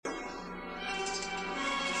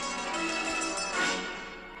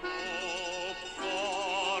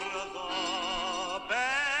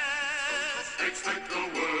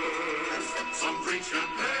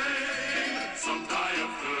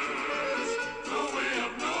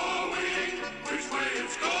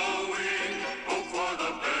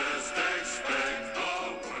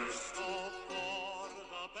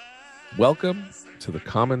Welcome to the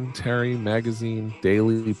Commentary Magazine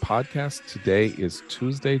Daily Podcast. Today is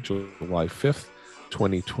Tuesday, July 5th,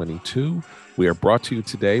 2022. We are brought to you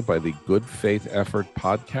today by the Good Faith Effort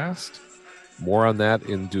Podcast. More on that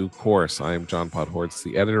in due course. I am John Podhoretz,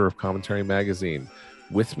 the editor of Commentary Magazine.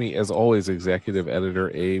 With me, as always, executive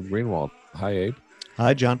editor Abe Greenwald. Hi, Abe.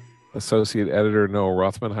 Hi, John. Associate editor Noah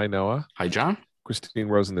Rothman. Hi, Noah. Hi, John. Christine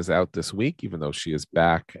Rosen is out this week, even though she is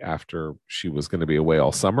back after she was going to be away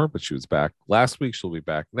all summer, but she was back last week. She'll be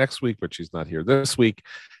back next week, but she's not here this week.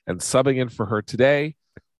 And subbing in for her today,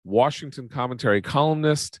 Washington commentary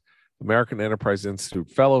columnist, American Enterprise Institute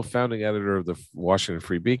fellow, founding editor of the Washington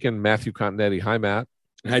Free Beacon, Matthew Continetti. Hi, Matt.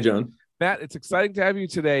 Hi, John. Matt, it's exciting to have you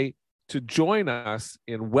today to join us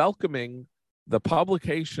in welcoming the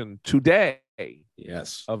publication today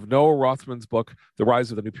of Noah Rothman's book, The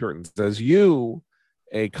Rise of the New Puritans. As you,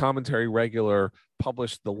 a commentary regular,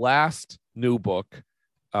 published the last new book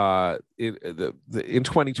in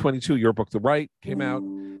 2022. Your book, The Right, came out.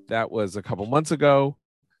 That was a couple months ago.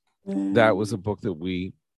 That was a book that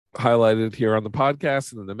we highlighted here on the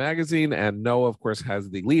podcast and in the magazine. And Noah, of course,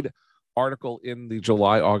 has the lead article in the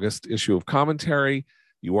July-August issue of Commentary,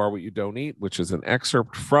 You Are What You Don't Eat, which is an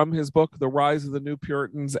excerpt from his book, The Rise of the New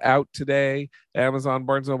Puritans, out today. Amazon,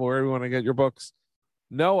 Barnes & Noble, wherever you want to get your books.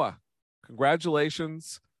 Noah,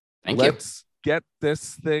 congratulations. Let's get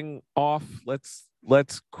this thing off.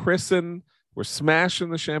 Let's christen. We're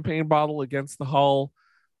smashing the champagne bottle against the hull.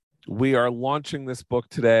 We are launching this book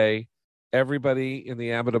today. Everybody, in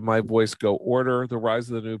the ambit of my voice, go order The Rise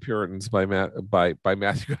of the New Puritans by Noah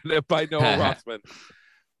Rothman.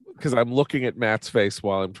 Because I'm looking at Matt's face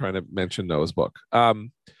while I'm trying to mention Noah's book.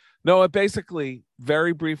 Noah, basically,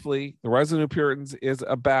 very briefly, The Rise of the New Puritans is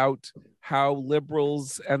about how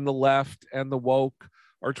liberals and the left and the woke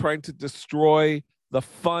are trying to destroy the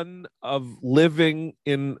fun of living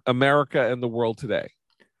in America and the world today.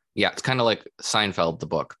 Yeah, it's kind of like Seinfeld, the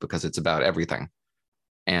book, because it's about everything.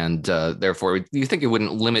 And therefore, you think it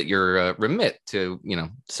wouldn't limit your remit to,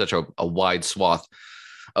 such a wide swath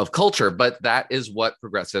of culture, but that is what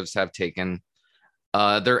progressives have taken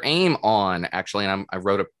their aim on, actually. And I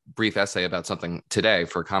wrote a brief essay about something today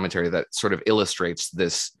for Commentary that sort of illustrates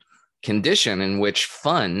this condition in which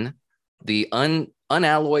fun, the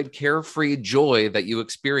unalloyed, carefree joy that you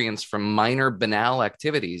experience from minor, banal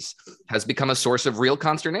activities, has become a source of real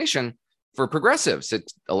consternation for progressives. It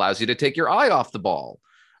allows you to take your eye off the ball,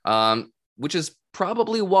 which is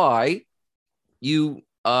probably why you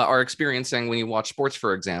are experiencing, when you watch sports,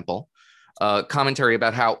 for example, commentary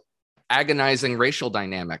about how agonizing racial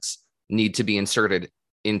dynamics need to be inserted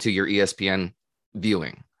into your ESPN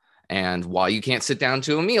viewing, and why you can't sit down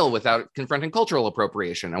to a meal without confronting cultural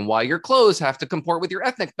appropriation, and why your clothes have to comport with your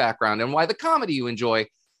ethnic background, and why the comedy you enjoy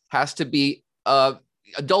has to be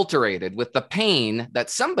adulterated with the pain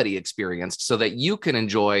that somebody experienced so that you can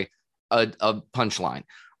enjoy a punchline.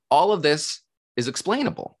 All of this is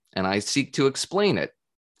explainable, and I seek to explain it.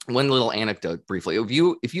 One little anecdote briefly.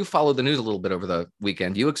 If you followed the news a little bit over the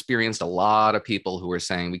weekend, you experienced a lot of people who were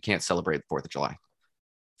saying we can't celebrate the 4th of July.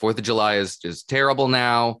 4th of July is terrible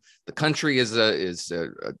now. The country is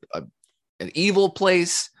an evil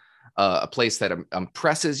place, a place that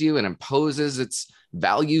oppresses you and imposes its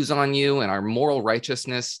values on you, and our moral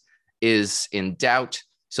righteousness is in doubt.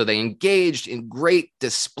 So they engaged in great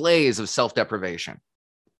displays of self-deprivation,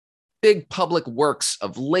 big public works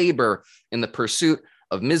of labor in the pursuit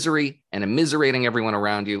of misery and immiserating everyone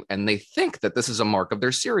around you, and they think that this is a mark of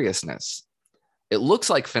their seriousness. It looks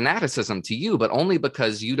like fanaticism to you, but only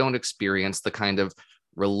because you don't experience the kind of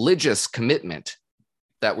religious commitment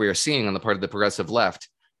that we are seeing on the part of the progressive left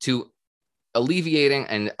to alleviating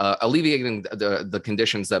the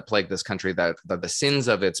conditions that plague this country, that the sins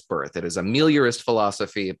of its birth. It is a meliorist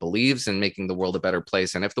philosophy. It believes in making the world a better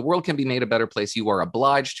place, and if the world can be made a better place, you are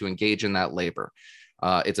obliged to engage in that labor.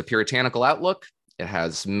 It's a puritanical outlook. It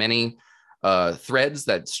has many threads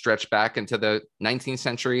that stretch back into the 19th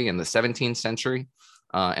century and the 17th century.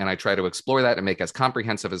 And I try to explore that and make as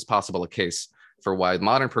comprehensive as possible a case for why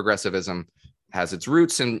modern progressivism has its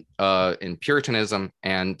roots in Puritanism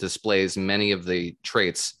and displays many of the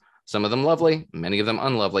traits, some of them lovely, many of them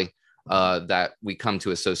unlovely, that we come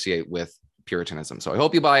to associate with Puritanism. So I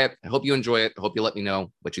hope you buy it. I hope you enjoy it. I hope you let me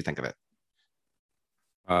know what you think of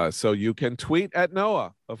it. So you can tweet at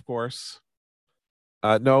Noah, of course.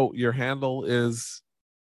 No, your handle is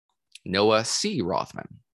Noah C. Rothman.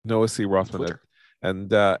 Noah C. Rothman.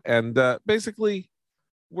 And basically,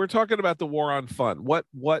 we're talking about the war on fun.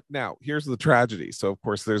 What now? Here's the tragedy. So, of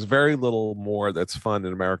course, there's very little more that's fun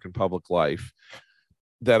in American public life.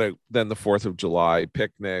 then the 4th of July,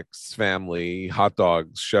 picnics, family, hot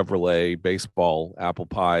dogs, Chevrolet, baseball, apple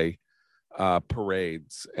pie,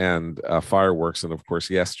 parades, and fireworks. And of course,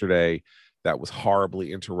 yesterday that was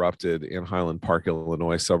horribly interrupted in Highland Park,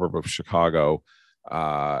 Illinois, suburb of Chicago,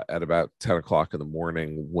 at about 10 o'clock in the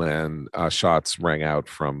morning when shots rang out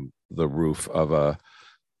from the roof of a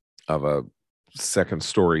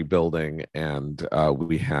second-story building, and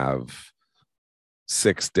we have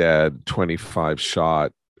 6 dead, 25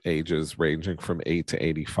 shot, ages ranging from 8 to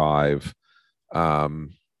 85.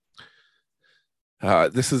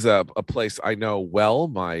 This is a place I know well.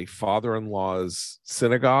 My father-in-law's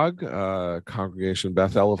synagogue, Congregation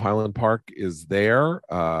Bethel of Highland Park, is there.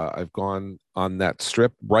 I've gone on that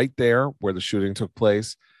strip right there where the shooting took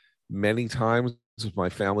place many times with my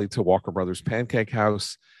family to Walker Brothers Pancake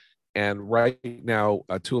House. And right now,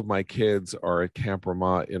 2 of my kids are at Camp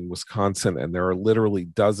Ramah in Wisconsin, and there are literally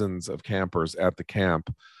dozens of campers at the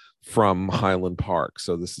camp from Highland Park.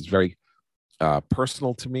 So this is very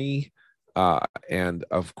personal to me. And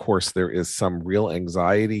of course, there is some real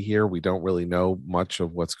anxiety here. We don't really know much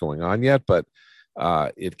of what's going on yet, but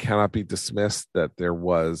it cannot be dismissed that there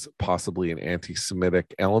was possibly an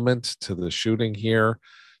anti-Semitic element to the shooting here.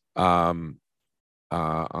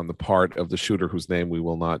 On the part of the shooter, whose name we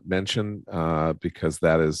will not mention, because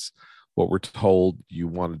that is what we're told you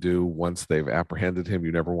want to do once they've apprehended him.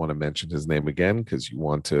 You never want to mention his name again because you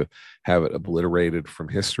want to have it obliterated from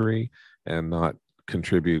history and not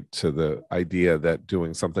contribute to the idea that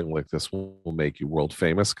doing something like this will make you world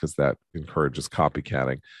famous, because that encourages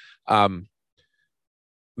copycatting.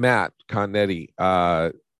 Matt Continetti,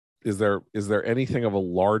 is there anything of a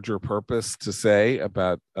larger purpose to say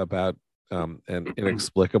about an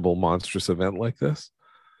inexplicable, monstrous event like this?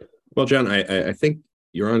 Well, John, I think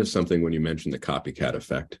you're onto something when you mentioned the copycat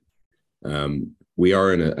effect. We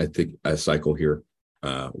are in a cycle here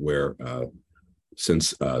where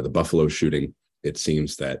since the Buffalo shooting, it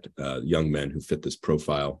seems that young men who fit this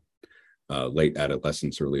profile, late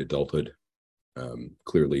adolescence, early adulthood,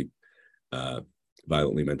 clearly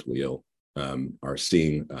violently mentally ill, are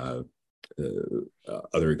seeing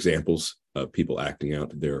other examples of people acting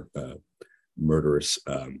out their murderous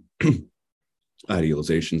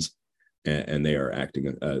idealizations, and they are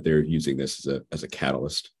acting. They're using this as a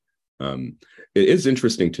catalyst. It is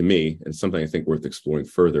interesting to me, and something I think worth exploring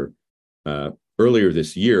further. Earlier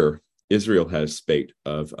this year, Israel had a spate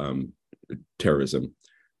of terrorism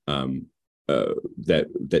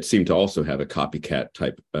that seemed to also have a copycat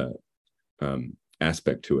type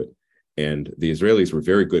aspect to it, and the Israelis were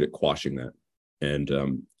very good at quashing that. And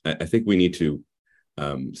I think we need to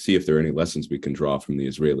see if there are any lessons we can draw from the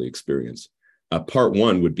Israeli experience. Part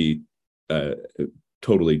one would be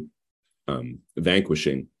totally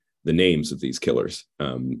vanquishing the names of these killers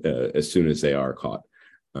as soon as they are caught,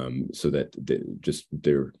 so that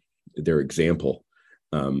their example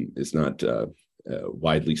is not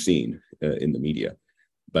widely seen in the media.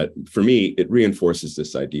 But for me, it reinforces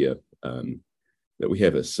this idea that we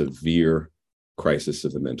have a severe crisis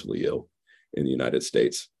of the mentally ill in the United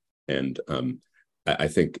States. And I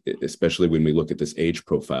think, especially when we look at this age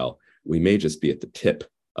profile, we may just be at the tip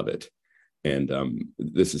of it. And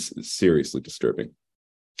this is seriously disturbing.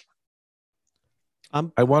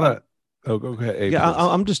 I want to... Oh, go ahead. Abe, yeah,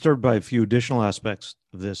 I'm disturbed by a few additional aspects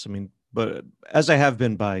of this. I mean, but as I have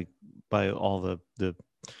been by all the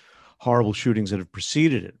horrible shootings that have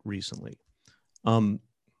preceded it recently.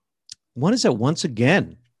 One is that once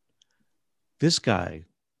again, this guy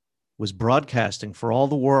was broadcasting for all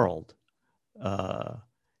the world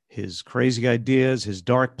his crazy ideas, his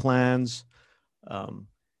dark plans.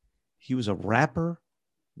 He was a rapper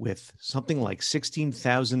with something like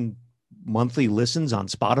 16,000 monthly listens on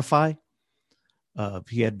Spotify.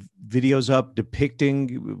 He had videos up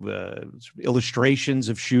depicting illustrations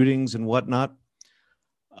of shootings and whatnot.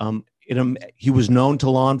 He was known to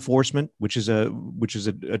law enforcement, which is a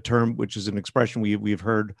term, which is an expression we've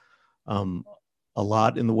heard a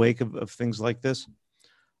lot in the wake of things like this.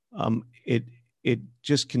 It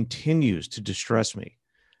just continues to distress me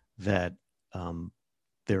that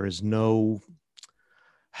there is no,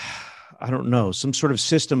 I don't know, some sort of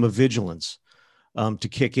system of vigilance to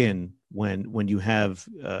kick in when you have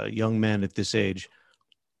young men at this age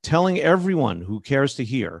telling everyone who cares to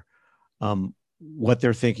hear what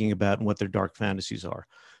they're thinking about and what their dark fantasies are.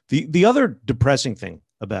 The other depressing thing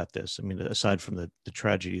about this, I mean, aside from the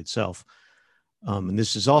tragedy itself, and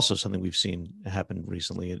this is also something we've seen happen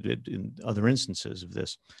recently in other instances of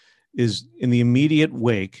this, is in the immediate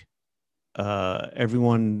wake,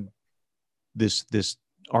 everyone, this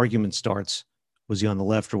argument starts, was he on the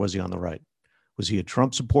left or was he on the right? Was he a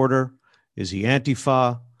Trump supporter? Is he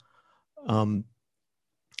Antifa? And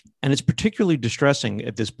it's particularly distressing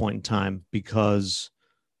at this point in time because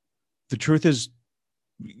the truth is,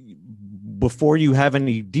 before you have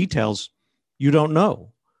any details, you don't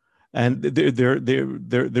know. And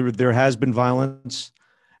there has been violence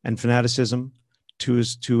and fanaticism to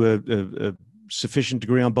a sufficient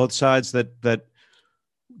degree on both sides that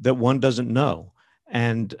one doesn't know.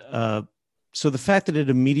 And so the fact that it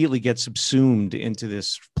immediately gets subsumed into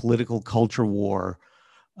this political culture war,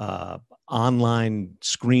 online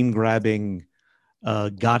screen grabbing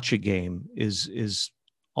gotcha game is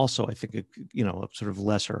also, I think, a sort of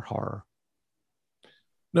lesser horror.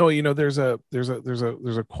 No, there's a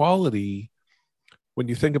quality when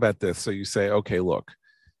you think about this. So you say, okay, look,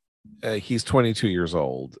 he's 22 years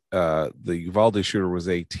old. The Uvalde shooter was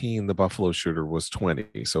 18. The Buffalo shooter was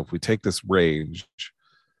 20. So if we take this range,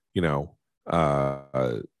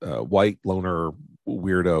 white loner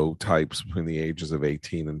weirdo types between the ages of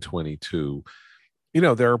 18 and 22,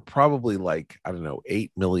 there are probably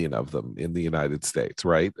 8 million of them in the United States,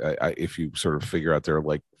 right? If you sort of figure out there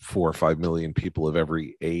are 4 or 5 million people of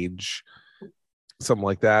every age, something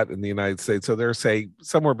like that in the United States. So there's, say,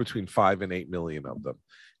 somewhere between 5 and 8 million of them.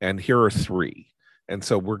 And here are 3. And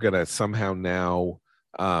so we're going to somehow now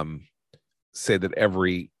say that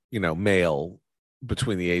every, male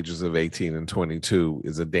between the ages of 18 and 22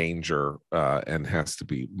 is a danger and has to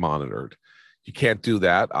be monitored. You can't do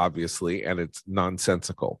that, obviously, and it's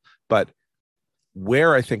nonsensical. But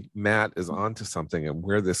where I think Matt is onto something, and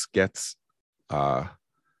where this gets to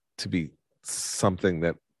be something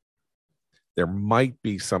that there might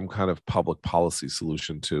be some kind of public policy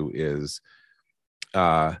solution to, is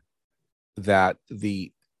that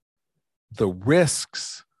the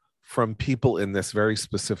risks from people in this very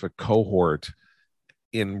specific cohort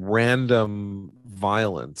in random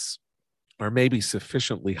violence are maybe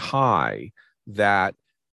sufficiently high that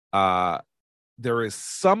there is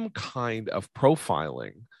some kind of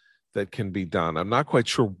profiling that can be done. I'm not quite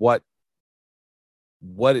sure what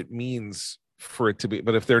it means for it to be,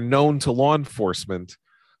 but if they're known to law enforcement,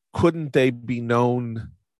 couldn't they be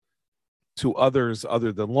known to others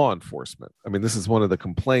other than law enforcement? I mean, this is one of the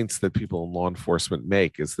complaints that people in law enforcement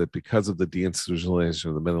make, is that because of the deinstitutionalization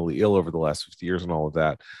of the mentally ill over the last 50 years and all of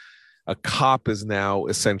that, a cop is now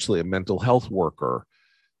essentially a mental health worker.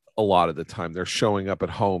 A lot of the time they're showing up at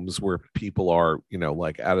homes where people are,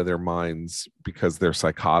 out of their minds because they're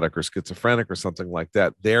psychotic or schizophrenic or something like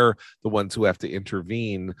that. They're the ones who have to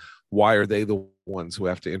intervene. Why are they the ones who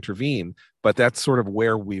have to intervene? But that's sort of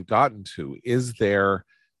where we've gotten to. Is there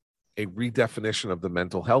a redefinition of the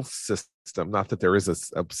mental health system? Not that there is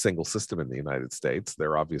a single system in the United States.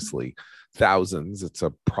 There are obviously thousands. It's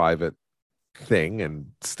a private thing, and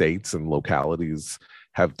states and localities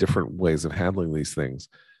have different ways of handling these things.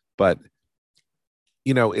 But,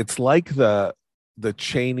 it's like the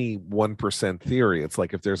Cheney 1% theory. It's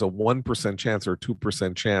like if there's a 1% chance or a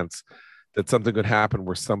 2% chance that something could happen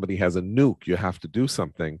where somebody has a nuke, you have to do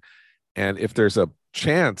something. And if there's a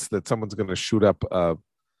chance that someone's going to shoot up a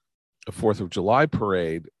 4th of July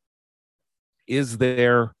parade, is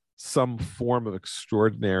there some form of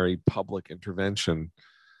extraordinary public intervention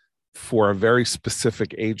for a very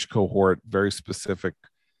specific age cohort, very specific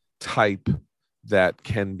type, that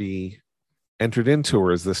can be entered into,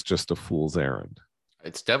 or is this just a fool's errand?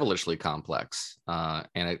 It's devilishly complex.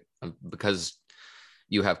 Because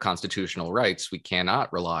you have constitutional rights, we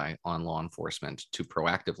cannot rely on law enforcement to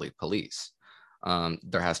proactively police.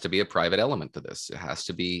 There has to be a private element to this. It has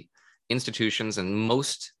to be institutions, and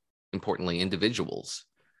most importantly, individuals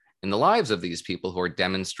in the lives of these people who are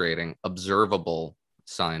demonstrating observable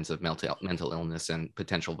signs of mental illness and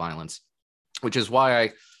potential violence, which is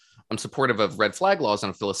why I'm supportive of red flag laws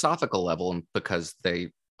on a philosophical level, because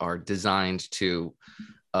they are designed to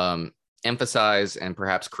emphasize and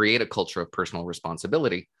perhaps create a culture of personal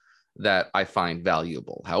responsibility that I find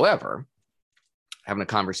valuable. However, having a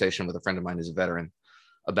conversation with a friend of mine who's a veteran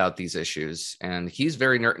about these issues, and he's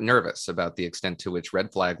very nervous about the extent to which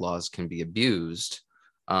red flag laws can be abused,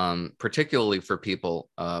 particularly for people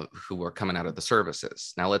who are coming out of the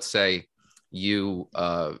services. Now, let's say you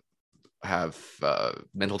have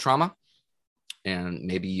mental trauma, and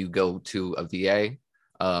maybe you go to a VA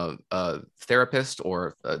therapist,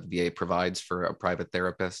 or a VA provides for a private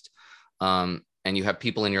therapist, and you have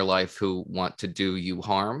people in your life who want to do you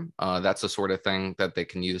harm. That's the sort of thing that they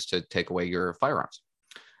can use to take away your firearms.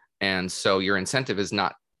 And so your incentive is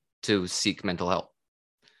not to seek mental help,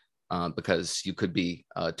 because you could be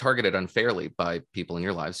targeted unfairly by people in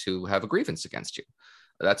your lives who have a grievance against you.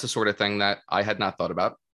 That's the sort of thing that I had not thought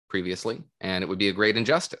about previously, and it would be a great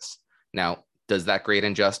injustice. Now, Does that great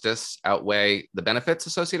injustice outweigh the benefits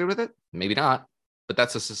associated with it? Maybe not, but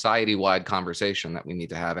that's a society-wide conversation that we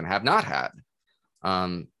need to have and have not had.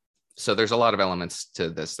 So there's a lot of elements to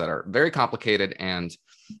this that are very complicated and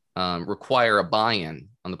require a buy-in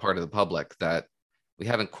on the part of the public that we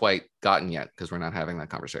haven't quite gotten yet because we're not having that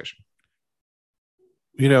conversation.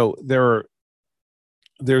 You know,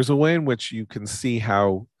 there's a way in which you can see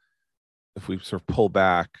how, if we sort of pull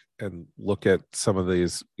back and look at some of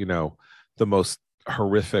these, you know, the most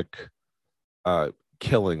horrific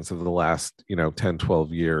killings of the last, 10,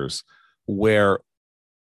 12 years, where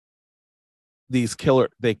these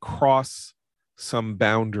they cross some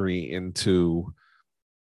boundary into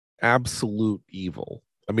absolute evil.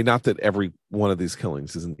 I mean, not that every one of these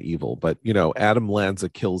killings isn't evil, but, Adam Lanza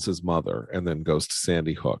kills his mother and then goes to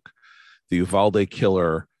Sandy Hook. The Uvalde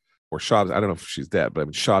killer, or shot, I don't know if she's dead,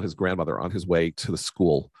 but shot his grandmother on his way to the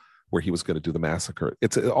school where he was going to do the massacre.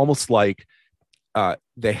 It's almost like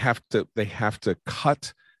they have to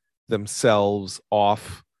cut themselves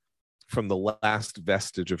off from the last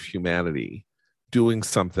vestige of humanity, doing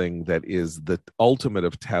something that is the ultimate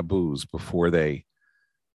of taboos before they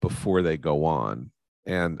go on.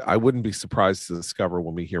 And I wouldn't be surprised to discover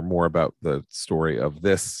when we hear more about the story of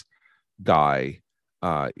this guy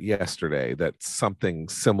yesterday that something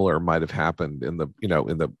similar might have happened in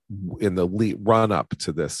the run up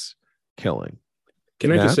to this killing.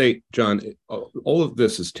 Can I just say, John, all of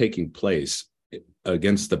this is taking place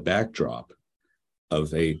against the backdrop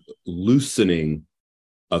of a loosening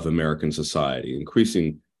of American society,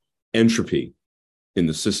 increasing entropy in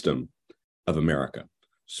the system of America.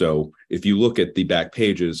 So if you look at the back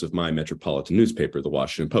pages of my metropolitan newspaper, the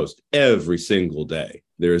Washington Post, every single day,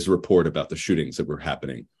 there is a report about the shootings that were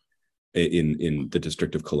happening in the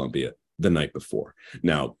District of Columbia the night before.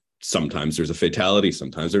 Now, sometimes there's a fatality,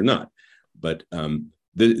 sometimes there's not. But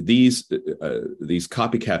these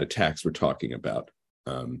copycat attacks we're talking about,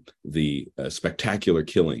 the spectacular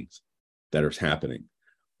killings that are happening,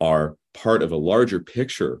 are part of a larger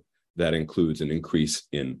picture that includes an increase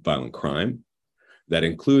in violent crime. That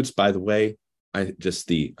includes, by the way,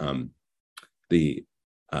 the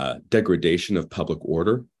degradation of public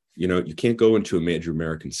order. You can't go into a major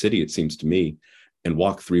American city, it seems to me, and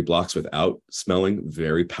walk 3 blocks without smelling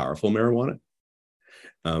very powerful marijuana.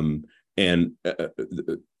 And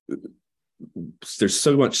there's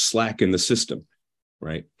so much slack in the system,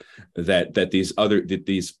 right? That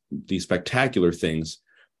these spectacular things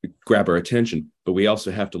grab our attention, but we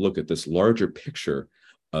also have to look at this larger picture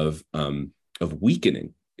of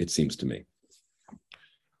weakening, it seems to me.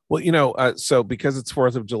 Well, so because it's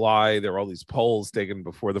 4th of July, there are all these polls taken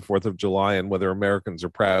before the 4th of July and whether Americans are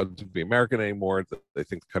proud to be American anymore. They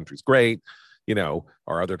think the country's great.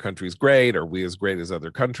 Are other countries great? Are we as great as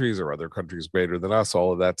other countries? Are other countries greater than us?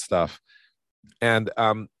 All of that stuff. And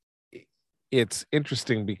it's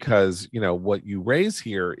interesting because, what you raise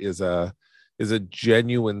here is a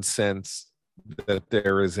genuine sense that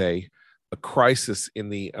there is a crisis in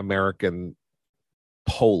the American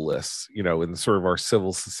polis, in sort of our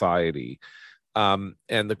civil society. And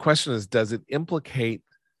the question is, does it implicate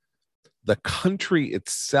the country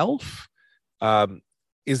itself?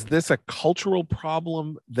 Is this a cultural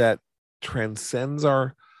problem that transcends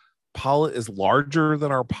is larger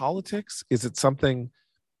than our politics? Is it something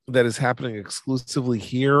that is happening exclusively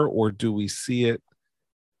here, or do we see it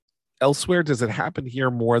elsewhere? Does it happen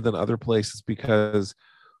here more than other places because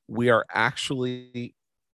we are actually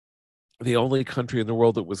the only country in the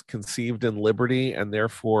world that was conceived in liberty, and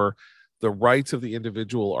therefore the rights of the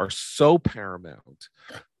individual are so paramount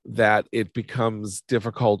that it becomes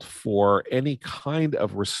difficult for any kind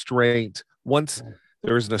of restraint. Once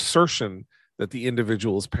there is an assertion that the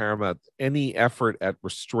individual is paramount, any effort at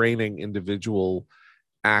restraining individual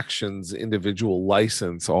actions, individual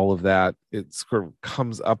license, all of that, it sort of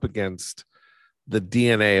comes up against the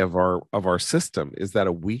DNA of our system. Is that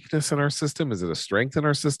a weakness in our system? Is it a strength in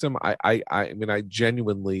our system? I mean, I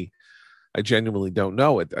genuinely don't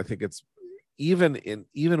know it. I think it's even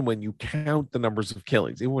when you count the numbers of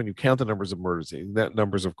killings, even when you count the numbers of murders, the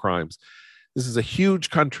numbers of crimes, this is a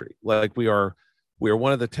huge country. Like we are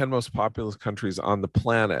one of the 10 most populous countries on the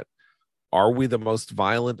planet. Are we the most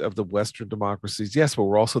violent of the Western democracies? Yes, but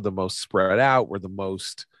we're also the most spread out. We're the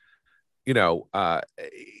most,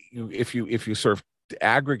 if you sort of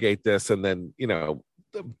aggregate this and then,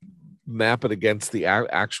 map it against the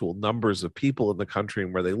actual numbers of people in the country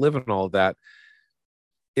and where they live and all of that,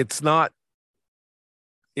 it's not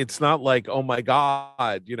like, oh my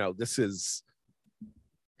God, this is,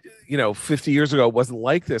 50 years ago, it wasn't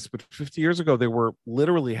like this, but 50 years ago, there were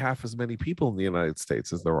literally half as many people in the United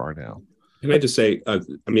States as there are now. Can I just say,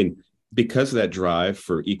 because that drive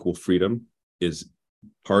for equal freedom is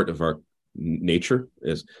part of our nature,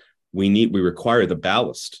 is we require the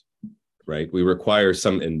ballast, right? We require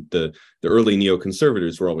some, and the early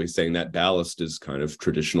neoconservators were always saying that ballast is kind of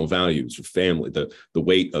traditional values, family, the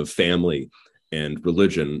weight of family and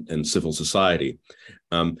religion and civil society.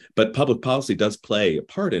 But public policy does play a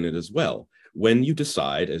part in it as well. When you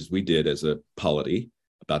decide, as we did as a polity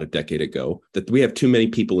about a decade ago, that we have too many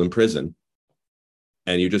people in prison,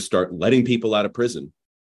 and you just start letting people out of prison,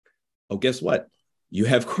 oh, guess what? You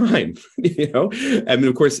have crime, I mean,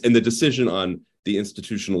 of course, and the decision on the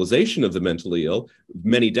institutionalization of the mentally ill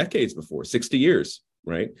many decades before, 60 years,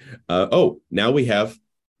 right? Now we have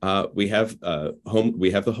the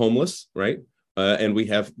homeless, right? And we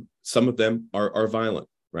have some of them are violent,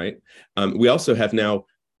 right? We also have now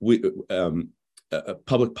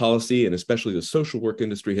public policy, and especially the social work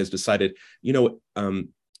industry, has decided,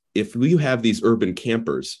 if we have these urban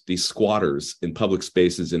campers, these squatters in public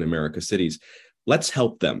spaces in America cities, let's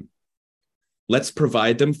help them. Let's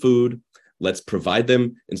provide them food. Let's provide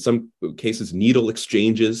them, in some cases, needle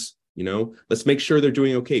exchanges. Let's make sure they're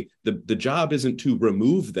doing okay. The job isn't to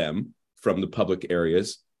remove them from the public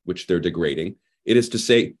areas which they're degrading. It is to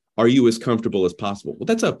say, are you as comfortable as possible? Well,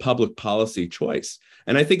 that's a public policy choice.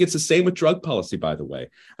 And I think it's the same with drug policy, by the way.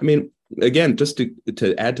 I mean, again, just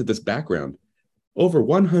to add to this background, over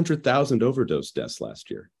 100,000 overdose deaths last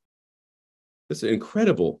year. That's an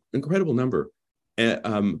incredible number.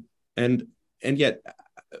 And yet,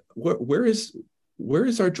 where is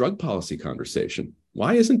our drug policy conversation?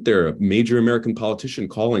 Why isn't there a major American politician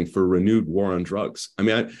calling for a renewed war on drugs? I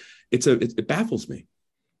mean, it baffles me.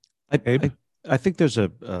 I think there's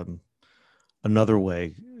another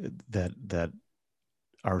way that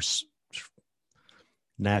our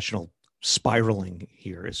national spiraling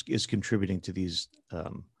here is contributing to these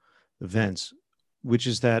events, which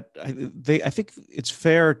is that I think it's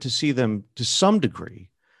fair to see them to some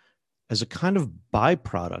degree as a kind of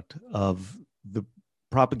byproduct of the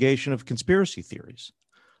propagation of conspiracy theories.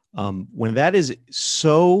 When that is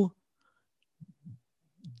so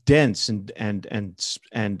dense and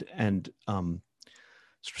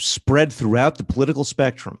spread throughout the political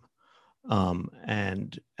spectrum,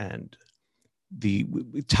 and the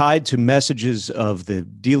tied to messages of the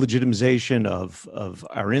delegitimization of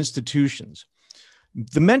our institutions,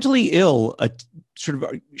 the mentally ill sort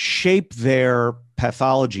of shape their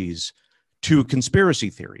pathologies to conspiracy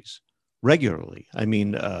theories regularly. I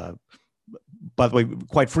mean, by the way,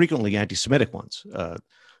 quite frequently anti-Semitic ones.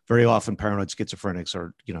 Very often, paranoid schizophrenics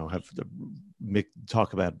are,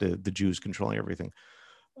 talk about the Jews controlling everything.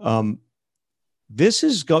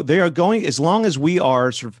 They are going, as long as we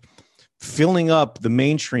are sort of filling up the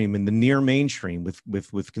mainstream and the near mainstream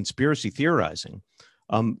with conspiracy theorizing.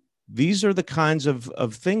 These are the kinds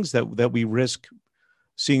of things that we risk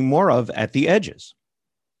seeing more of at the edges.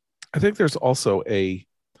 I think there's also a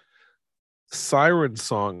siren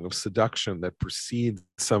song of seduction that precedes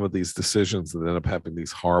some of these decisions that end up having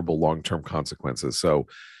these horrible long-term consequences. So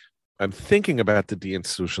I'm thinking about the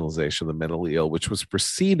deinstitutionalization of the mentally ill, which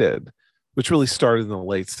really started in the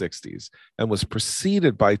late 60s and was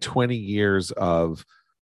preceded by 20 years of,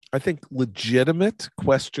 I think, legitimate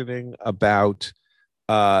questioning about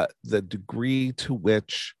the degree to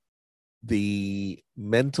which the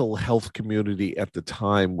mental health community at the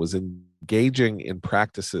time was engaging in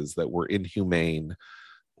practices that were inhumane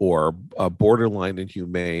or borderline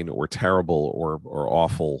inhumane or terrible or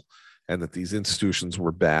awful, and that these institutions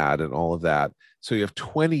were bad and all of that. So you have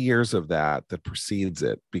 20 years of that precedes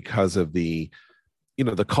it because of the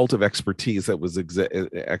cult of expertise that was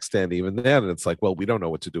extant even then. And it's like, well, we don't know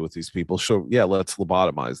what to do with these people. So yeah, let's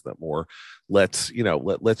lobotomize them, or let's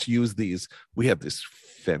use these. We have this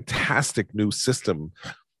fantastic new system,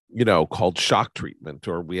 called shock treatment,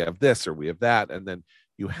 or we have this, or we have that. And then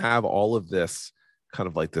you have all of this kind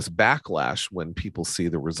of like this backlash when people see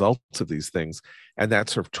the results of these things. And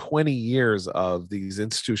that's sort of 20 years of these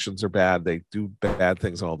institutions are bad. They do bad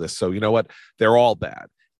things and all this. So you know what? They're all bad.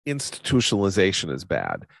 Institutionalization is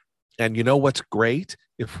bad. And you know what's great?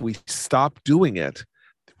 If we stop doing it,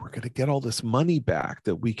 we're going to get all this money back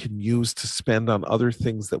that we can use to spend on other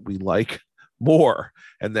things that we like more,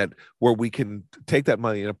 and that where we can take that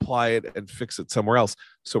money and apply it and fix it somewhere else.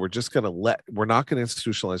 So we're not going to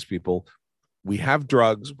institutionalize people. We have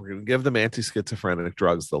drugs. We're going to give them anti-schizophrenic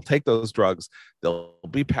drugs. They'll take those drugs. They'll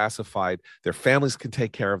be pacified. Their families can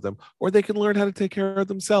take care of them, or they can learn how to take care of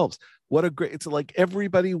themselves. It's like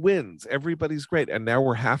everybody wins. Everybody's great. And now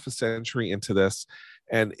we're half a century into this,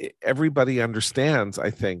 and everybody understands,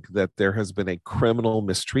 I think, that there has been a criminal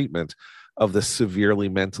mistreatment of the severely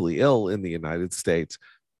mentally ill in the United States.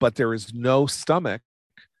 but there is no stomach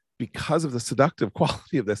because of the seductive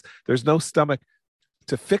quality of this. There's no stomach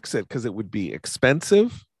to fix it because it would be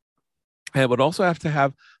expensive. And it would also have to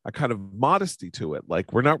have a kind of modesty to it.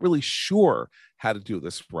 Like, we're not really sure how to do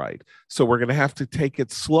this right. So we're going to have to take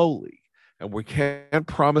it slowly. And we can't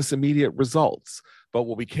promise immediate results. But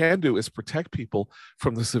what we can do is protect people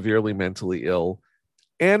from the severely mentally ill.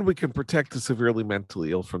 And we can protect the severely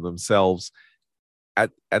mentally ill from themselves.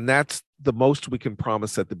 And that's the most we can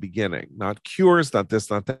promise at the beginning. Not cures, not this,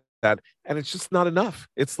 not that. And it's just not enough.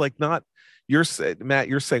 It's like not, Matt,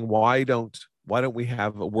 you're saying, why don't we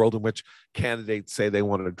have a world in which candidates say they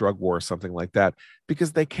want a drug war or something like that?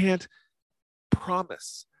 Because they can't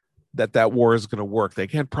promise that war is going to work. They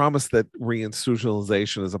can't promise that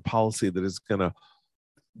reinstitutionalization is a policy that is going to,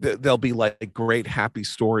 there'll be like great happy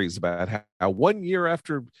stories about how 1 year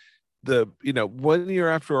after 1 year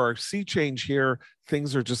after our sea change here,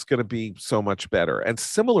 things are just going to be so much better. And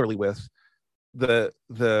similarly with the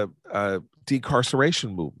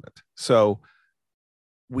decarceration movement. So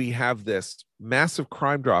we have this massive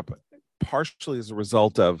crime drop, partially as a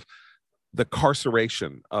result of the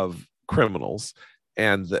carceration of criminals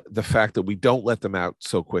and the fact that we don't let them out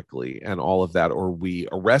so quickly and all of that, or we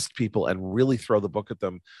arrest people and really throw the book at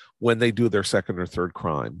them when they do their second or third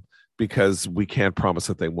crime, because we can't promise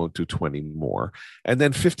that they won't do 20 more. And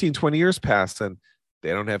then 15, 20 years pass and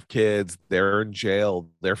they don't have kids, they're in jail,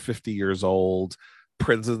 they're 50 years old,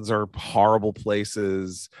 prisons are horrible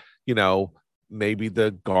places, maybe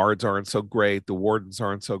the guards aren't so great, the wardens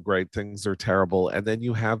aren't so great, things are terrible. And then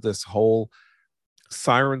you have this whole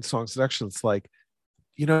siren song seduction. It's like,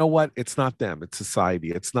 you know what? It's not them. It's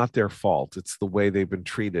society. It's not their fault. It's the way they've been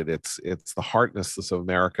treated. It's the heartlessness of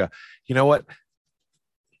America. You know what?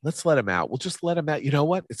 Let's let them out. We'll just let them out. You know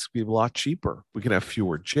what? It's going to be a lot cheaper. We can have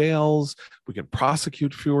fewer jails. We can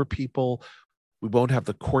prosecute fewer people. We won't have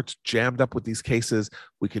the courts jammed up with these cases.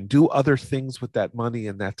 We can do other things with that money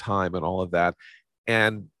and that time and all of that.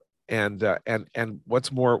 And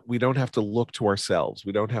what's more, we don't have to look to ourselves.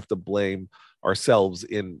 We don't have to blame ourselves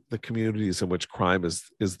in the communities in which crime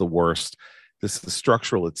is the worst. This is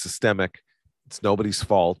structural. It's systemic. It's nobody's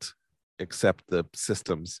fault except the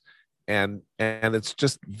systems. And it's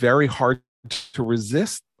just very hard to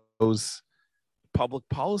resist those public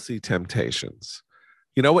policy temptations.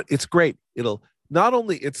 You know what? It's great. It'll not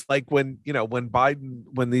only, it's like when Biden,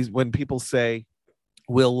 when people say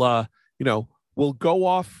we'll go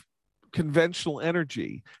off conventional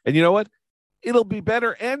energy, and you know what? It'll be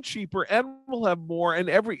better and cheaper and we'll have more, and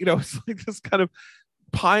it's like this kind of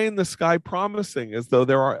pie in the sky promising, as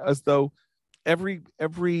though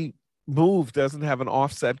every move doesn't have an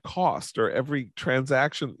offset cost, or every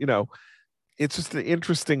transaction, it's just an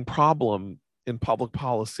interesting problem in public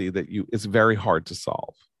policy that is very hard to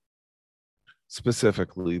solve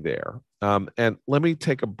specifically there. And let me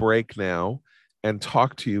take a break now and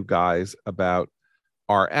talk to you guys about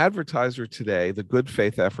our advertiser today, the Good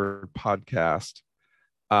Faith Effort podcast.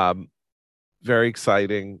 Very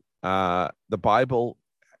exciting. The Bible,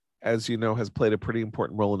 as you know, has played a pretty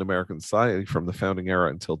important role in American society from the founding era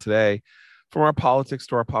until today, from our politics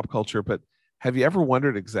to our pop culture. But have you ever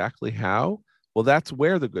wondered exactly how? Well, that's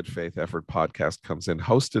where the Good Faith Effort podcast comes in.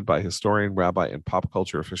 Hosted by historian, rabbi, and pop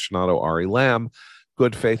culture aficionado Ari Lamb,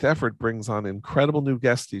 Good Faith Effort brings on incredible new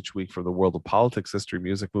guests each week from the world of politics, history,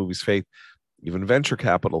 music, movies, faith, even venture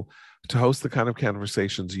capital, to host the kind of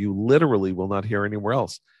conversations you literally will not hear anywhere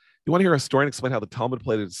else. You want to hear a historian explain how the Talmud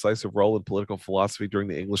played a decisive role in political philosophy during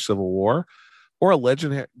the English Civil War? Or a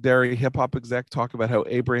legendary hip-hop exec talk about how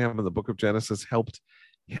Abraham in the book of Genesis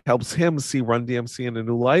helps him see Run DMC in a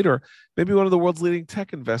new light? Or maybe one of the world's leading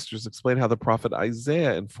tech investors explain how the prophet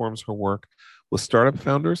Isaiah informs her work with startup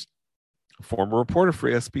founders? A former reporter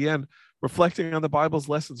for ESPN reflecting on the Bible's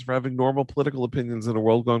lessons for having normal political opinions in a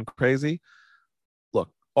world gone crazy? Look,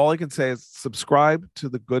 all I can say is subscribe to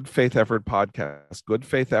the Good Faith Effort podcast. Good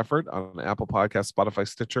Faith Effort on Apple Podcasts, Spotify,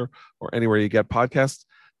 Stitcher, or anywhere you get podcasts.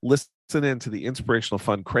 Listen in to the inspirational,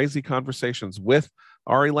 fun, crazy conversations with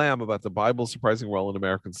Ari Lamb about the Bible's surprising role in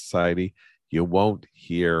American society you won't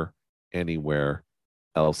hear anywhere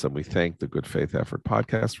else. And we thank the Good Faith Effort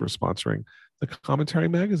podcast for sponsoring the Commentary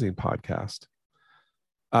Magazine podcast.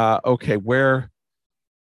 Okay, where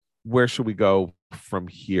should we go from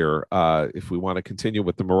here? If we want to continue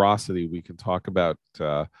with the morosity, we can talk about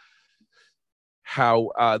how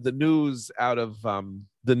the news out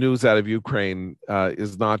of Ukraine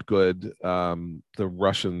is not good. The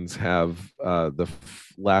Russians have the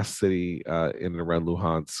last city in and around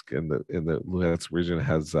Luhansk in the Luhansk region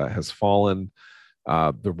has fallen.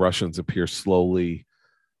 The Russians appear slowly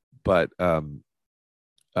but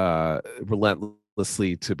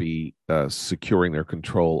relentlessly to be securing their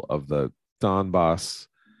control of the Donbass,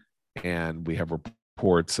 and we have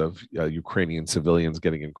reports of Ukrainian civilians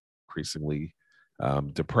getting increasingly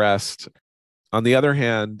depressed. On the other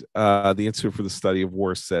hand, the Institute for the Study of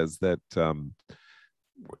War says that the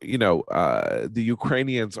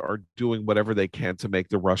Ukrainians are doing whatever they can to make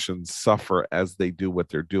the Russians suffer as they do what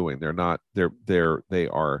they're doing.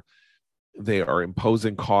 They are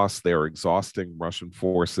imposing costs. They are exhausting Russian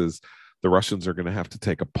forces. The Russians are going to have to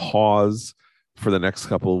take a pause for the next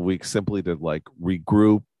couple of weeks simply to like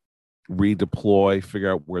regroup, redeploy,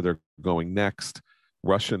 figure out where they're going next.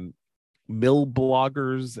 Russian mill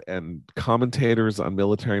bloggers and commentators on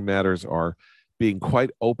military matters are being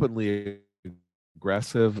quite openly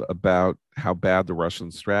aggressive about how bad the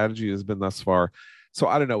Russian strategy has been thus far. So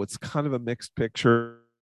I don't know. It's kind of a mixed picture.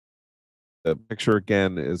 The picture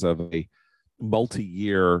again is of a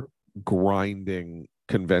multi-year grinding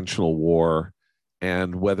conventional war,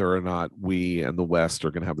 and whether or not we and the West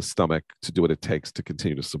are going to have the stomach to do what it takes to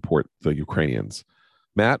continue to support the Ukrainians.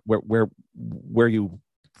 Matt, what are you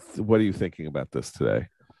thinking about this today?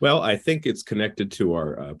 Well, I think it's connected to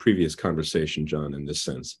our previous conversation, John, in this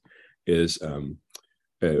sense, is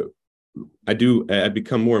I've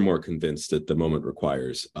become more and more convinced that the moment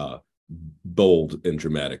requires bold and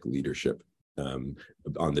dramatic leadership on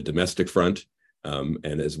the domestic front and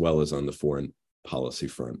as well as on the foreign policy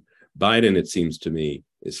front. Biden, it seems to me,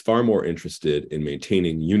 is far more interested in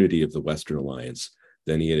maintaining unity of the Western alliance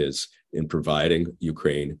than he is in providing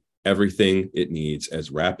Ukraine everything it needs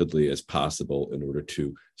as rapidly as possible in order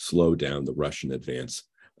to slow down the Russian advance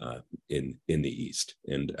in the East.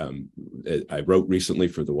 And I wrote recently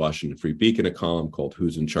for the Washington Free Beacon a column called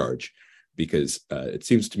 "Who's in Charge?" because it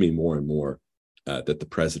seems to me more and more that the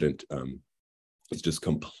president is just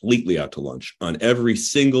completely out to lunch on every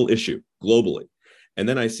single issue globally. And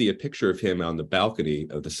then I see a picture of him on the balcony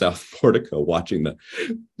of the South Portico watching the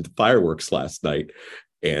fireworks last night,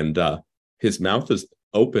 and his mouth is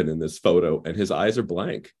open in this photo and his eyes are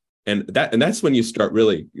blank. And that's when you start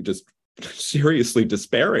really just seriously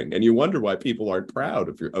despairing, and you wonder why people aren't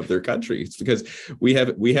proud of their country. It's because we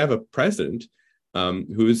have a president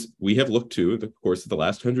we have looked to in the course of the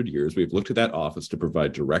last 100 years. We've looked to that office to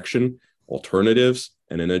provide direction, alternatives,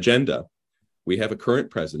 and an agenda. We have a current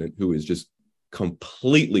president who is just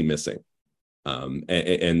completely missing,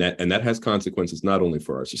 and that has consequences not only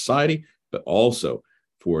for our society but also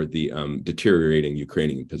for the deteriorating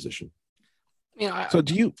Ukrainian position. So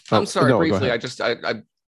do you? I'm sorry, briefly. I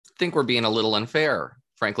think we're being a little unfair,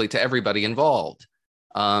 frankly, to everybody involved.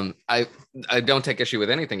 I don't take issue with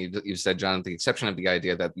anything you said, John, with the exception of the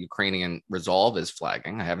idea that the Ukrainian resolve is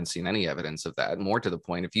flagging. I haven't seen any evidence of that. More to the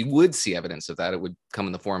point, if you would see evidence of that, it would come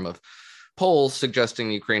in the form of polls suggesting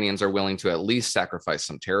the Ukrainians are willing to at least sacrifice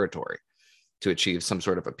some territory to achieve some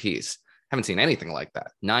sort of a peace. Haven't seen anything like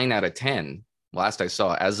that. 9 out of 10, last I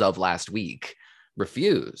saw, as of last week,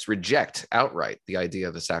 reject outright the idea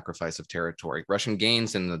of the sacrifice of territory. Russian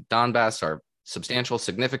gains in the Donbass are substantial,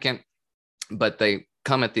 significant, but they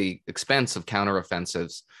come at the expense of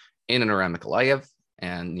counteroffensives in and around Mykolaiv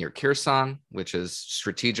and near Kherson, which is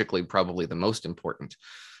strategically probably the most important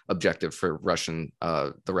objective for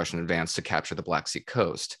the Russian advance to capture the Black Sea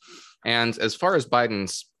coast. And as far as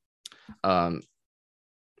Biden's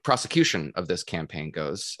prosecution of this campaign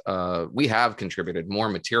goes, we have contributed more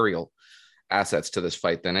material assets to this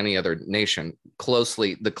fight than any other nation.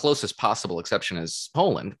 The closest possible exception is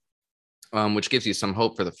Poland, which gives you some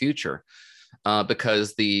hope for the future,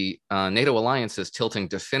 because the NATO alliance is tilting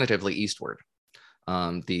definitively eastward.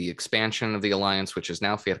 The expansion of the alliance, which is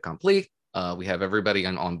now fait accompli, we have everybody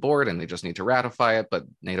on board and they just need to ratify it, but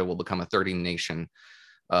NATO will become a 30-nation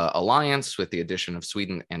alliance with the addition of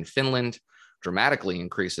Sweden and Finland, dramatically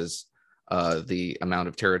increases the amount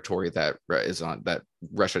of territory that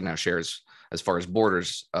Russia now shares as far as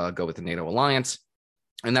borders go with the NATO alliance.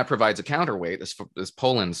 And that provides a counterweight, as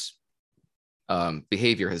Poland's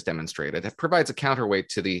behavior has demonstrated. It provides a counterweight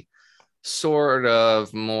to the sort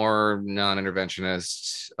of more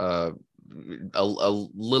non-interventionist, a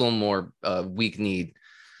little more weak-kneed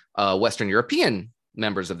Western European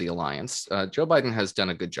members of the alliance. Joe Biden has done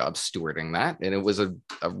a good job stewarding that, and it was a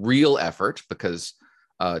real effort because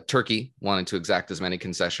Turkey wanted to exact as many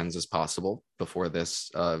concessions as possible before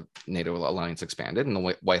this NATO alliance expanded, and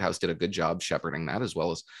the White House did a good job shepherding that, as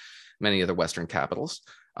well as many other Western capitals.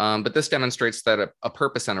 But this demonstrates that a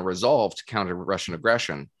purpose and a resolve to counter Russian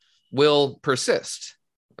aggression will persist,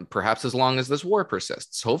 perhaps as long as this war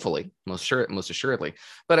persists, hopefully, most assuredly.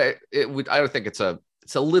 But I don't think it's a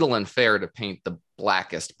little unfair to paint the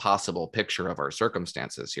blackest possible picture of our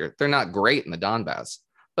circumstances here. They're not great in the Donbass.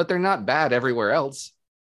 but they're not bad everywhere else.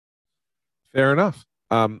 Fair enough.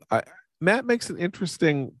 Matt makes an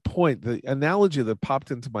interesting point. The analogy that popped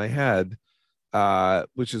into my head,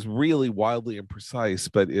 which is really wildly imprecise,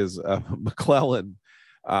 but is McClellan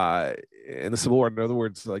in the Civil War. In other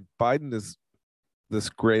words, like Biden is this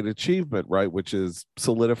great achievement, right, which is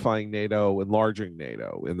solidifying NATO, enlarging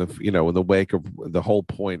NATO in the in the wake of the whole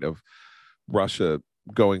point of Russia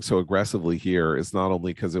going so aggressively here is not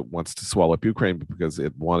only because it wants to swallow up Ukraine, but because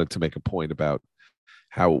it wanted to make a point about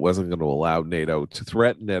how it wasn't going to allow NATO to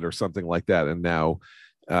threaten it or something like that. And now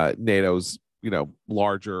NATO's,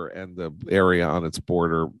 larger, and the area on its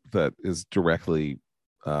border that is directly,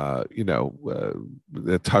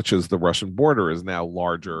 that touches the Russian border is now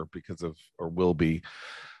larger because of, or will be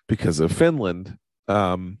because of Finland.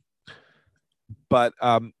 But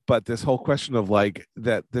this whole question of like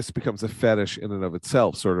that this becomes a fetish in and of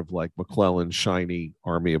itself, sort of like McClellan's shiny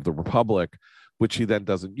army of the Republic, which he then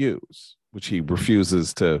doesn't use, which he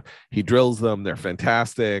refuses to. He drills them. They're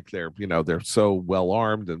fantastic. They're so well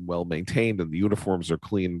armed and well maintained, and the uniforms are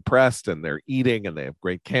clean pressed, and they're eating, and they have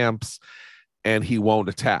great camps. And he won't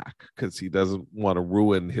attack because he doesn't want to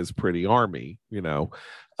ruin his pretty army,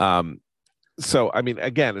 So, I mean,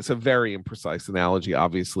 again, it's a very imprecise analogy.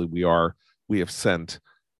 Obviously, we have sent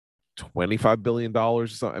 $25 billion.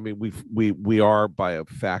 So, I mean, we are by a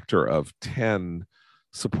factor of 10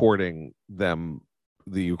 supporting them,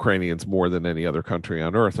 the Ukrainians, more than any other country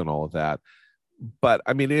on earth, and all of that. But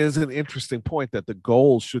I mean, it is an interesting point that the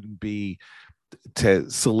goal shouldn't be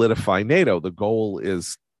to solidify NATO. The goal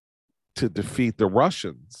is to defeat the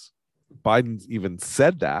Russians. Biden even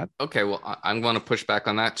said that. Okay, well, I'm going to push back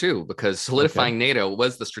on that too, because solidifying NATO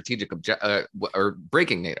was the strategic or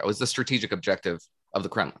breaking NATO was the strategic objective of the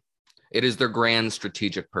Kremlin. It is their grand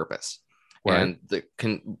strategic purpose. Right. And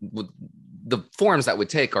the forms that would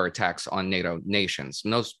take are attacks on NATO nations,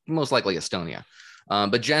 most likely Estonia,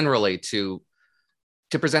 but generally to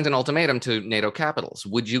present an ultimatum to NATO capitals.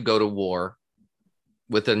 Would you go to war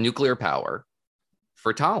with a nuclear power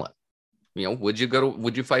for Tallinn? Would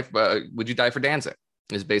you fight? Would you die for Danzig?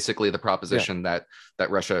 Is basically the proposition that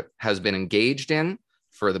Russia has been engaged in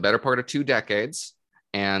for the better part of 2 decades,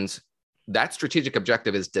 and that strategic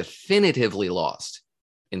objective is definitively lost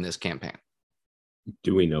in this campaign.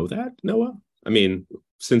 Do we know that, Noah?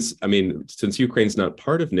 Since Ukraine's not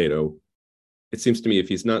part of NATO, it seems to me if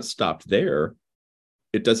he's not stopped there,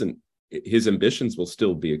 his ambitions will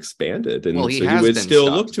still be expanded, and he would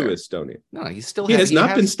still look to Estonia. No, he has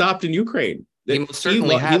not been stopped in Ukraine. He most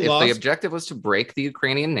certainly had. If the objective was to break the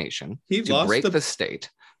Ukrainian nation, to break the state,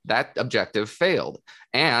 that objective failed.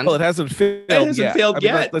 And it hasn't failed. It hasn't failed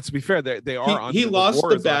yet. Let's be fair. They are. He lost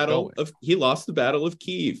the battle of. He lost the battle of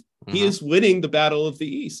Kyiv. Mm-hmm. He is winning the battle of the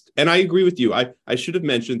East. And I agree with you. I should have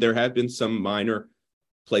mentioned there have been some minor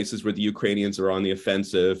places where the Ukrainians are on the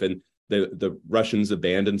offensive, and the Russians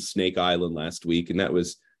abandoned Snake Island last week, and that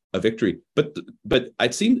was a victory. But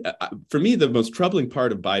I'd seen, for me, the most troubling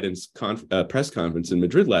part of Biden's press conference in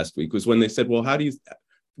Madrid last week was when they said, well,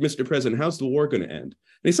 Mr. President, how's the war going to end? And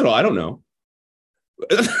he said, I don't know.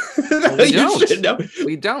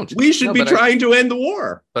 We don't. We should be trying to end the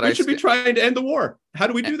war. We should be trying to end the war. How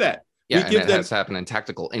do we do that? Yeah, it has happened in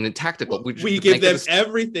tactical. We give them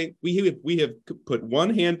everything. We have put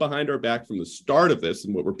one hand behind our back from the start of this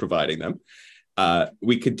and what we're providing them.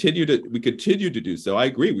 We continue to do so. I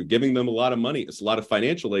agree. We're giving them a lot of money. It's a lot of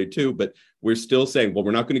financial aid too, but we're still saying, well,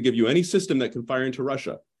 we're not going to give you any system that can fire into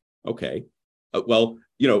Russia. Okay.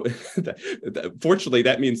 Fortunately,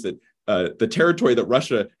 that means that the territory that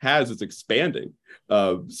Russia has is expanding.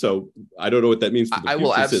 So I don't know what that means for the I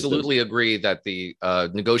will absolutely systems. agree that the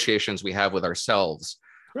negotiations we have with ourselves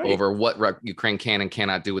over what Ukraine can and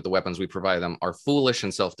cannot do with the weapons we provide them are foolish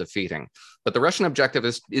and self-defeating. But the Russian objective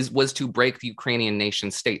was to break the Ukrainian nation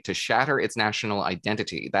state, to shatter its national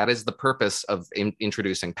identity. That is the purpose of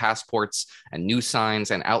introducing passports and new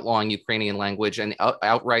signs and outlawing Ukrainian language and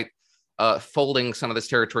outright folding some of this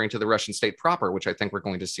territory into the Russian state proper, which I think we're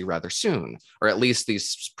going to see rather soon, or at least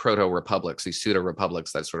these proto-republics, these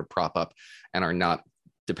pseudo-republics that sort of prop up and are not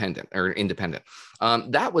dependent or independent.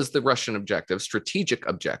 That was the Russian objective, strategic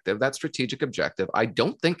objective. That strategic objective, I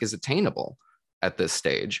don't think is attainable at this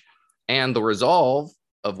stage. And the resolve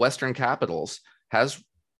of Western capitals has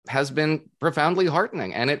been profoundly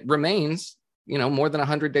heartening, and it remains, more than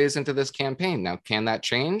 100 days into this campaign. Now, can that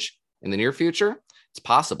change in the near future? It's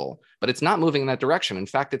possible, but it's not moving in that direction. In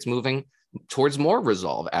fact, it's moving towards more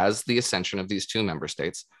resolve, as the ascension of these 2 member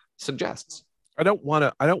states suggests. I don't want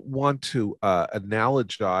to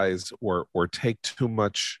analogize or take too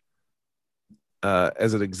much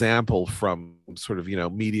as an example from sort of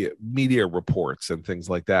media reports and things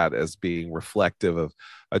like that as being reflective of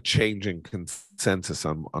a changing consensus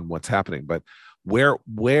on what's happening. But where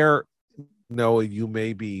Noah, you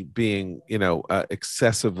may be being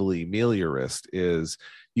excessively meliorist is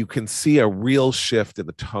you can see a real shift in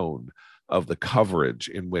the tone of the coverage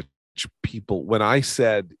in which people, when I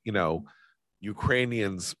said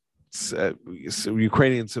Ukrainian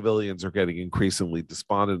civilians are getting increasingly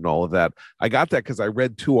despondent and all of that, I got that because I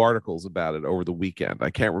read 2 articles about it over the weekend. I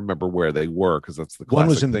can't remember where they were because that's the classic One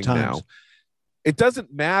was in thing the Times. Now. It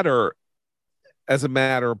doesn't matter as a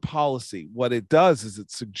matter of policy. What it does is it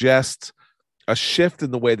suggests a shift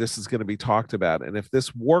in the way this is going to be talked about. And if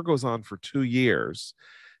this war goes on for 2 years,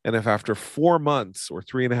 and if after 4 months or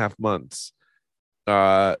 3.5 months,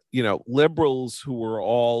 liberals who are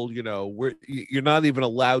all, you're not even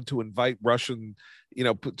allowed to invite Russian,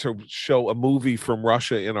 to show a movie from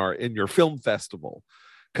Russia in your film festival,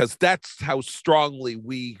 because that's how strongly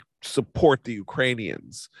we support the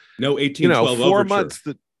Ukrainians. No 1812 4 overture. months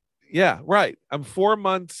yeah, right. 4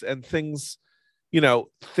 months and things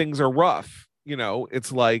are rough.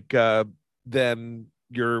 It's like then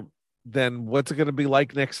what's it going to be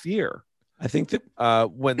like next year? I think that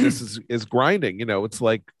when this is grinding, it's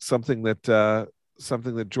like something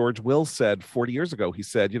that George Will said 40 years ago. He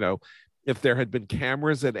said, if there had been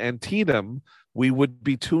cameras at Antietam, we would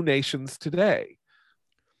be 2 nations today.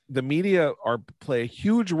 The media play a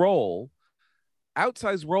huge role,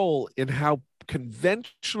 outsized role in how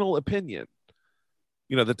conventional opinion,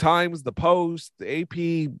 the Times, the Post, the AP,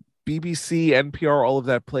 BBC, NPR, all of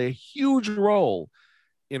that play a huge role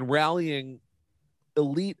in rallying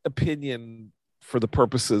elite opinion for the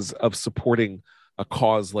purposes of supporting a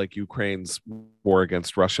cause like Ukraine's war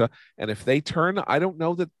against Russia. And if they turn, I don't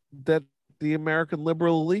know that the American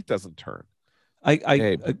liberal elite doesn't turn.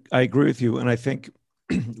 I agree with you. And I think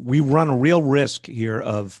we run a real risk here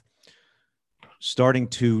of starting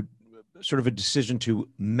to sort of a decision to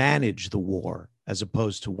manage the war as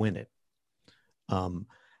opposed to win it.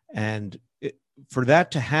 For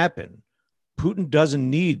that to happen, Putin doesn't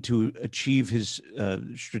need to achieve his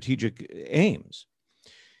strategic aims.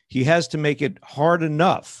 He has to make it hard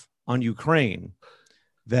enough on Ukraine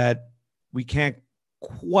that we can't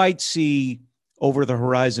quite see over the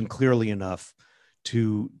horizon clearly enough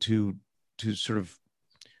to sort of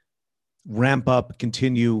ramp up,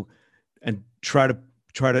 continue, and try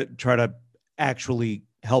to actually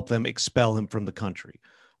help them expel him from the country.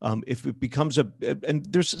 If it becomes and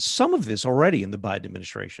there's some of this already in the Biden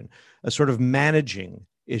administration, a sort of managing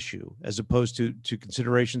issue as opposed to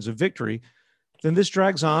considerations of victory, then this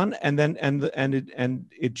drags on, and then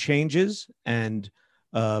it changes, and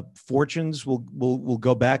fortunes will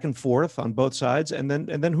go back and forth on both sides, and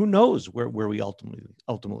then who knows where we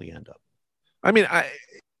ultimately end up. I mean,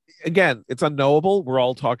 again, it's unknowable. We're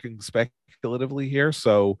all talking speculatively here.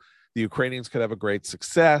 So the Ukrainians could have a great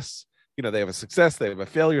success. They have a success, they have a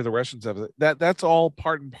failure. The Russians have that's all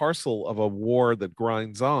part and parcel of a war that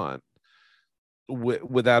grinds on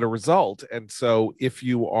without a result. And so if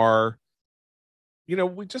you are,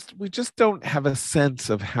 we just don't have a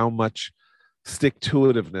sense of how much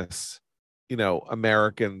stick-to-itiveness,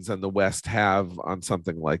 Americans and the West have on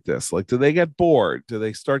something like this. Like, do they get bored? Do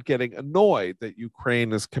they start getting annoyed that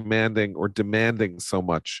Ukraine is commanding or demanding so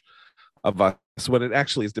much of us when it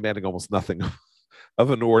actually is demanding almost nothing of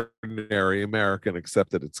an ordinary American,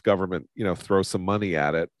 except that its government, throws some money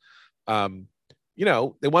at it. They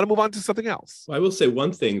want to move on to something else. Well, I will say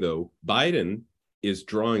one thing, though. Biden is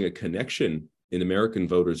drawing a connection in American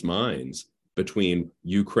voters' minds between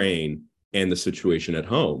Ukraine and the situation at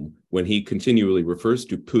home when he continually refers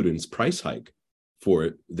to Putin's price hike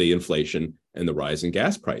for the inflation and the rise in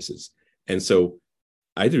gas prices. And so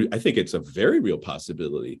I think it's a very real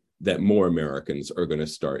possibility that more Americans are going to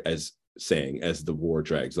start saying as the war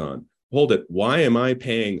drags on, hold it, why am I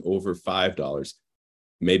paying over $5,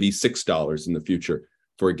 maybe $6 in the future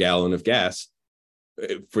for a gallon of gas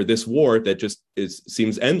for this war that just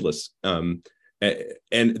seems endless? And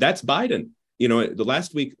that's Biden. The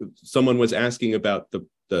last week, someone was asking about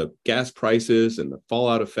the gas prices and the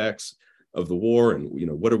fallout effects of the war, and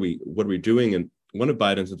what are we doing? And one of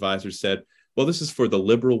Biden's advisors said, well, this is for the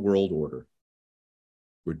liberal world order.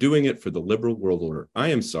 We're doing it for the liberal world order. I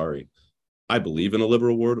am sorry. I believe in a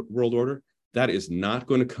liberal world order. That is not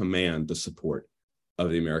going to command the support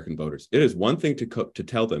of the American voters. It is one thing to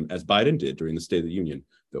tell them, as Biden did during the State of the Union,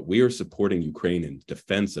 that we are supporting Ukraine in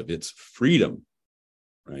defense of its freedom,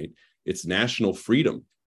 right? Its national freedom.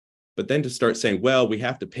 But then to start saying, well, we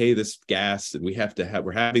have to pay this gas, and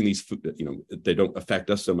we're having these, they don't affect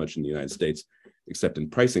us so much in the United States, except in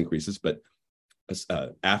price increases. But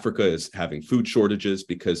Africa is having food shortages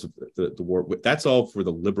because of the war. That's all for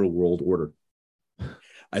the liberal world order.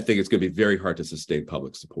 I think it's going to be very hard to sustain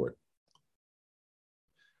public support.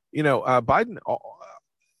 Biden,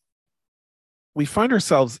 we find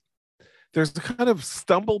ourselves, there's a kind of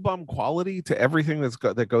stumblebum quality to everything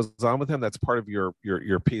that goes on with him. That's part of your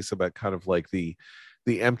piece about kind of like the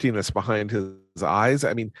emptiness behind his eyes.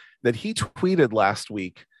 I mean, that he tweeted last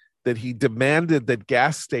week that he demanded that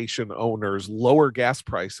gas station owners lower gas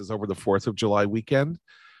prices over the 4th of July weekend,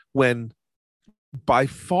 when by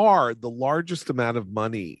far the largest amount of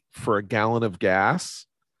money for a gallon of gas,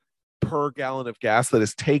 per gallon of gas, that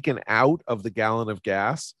is taken out of the gallon of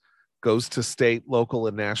gas goes to state, local,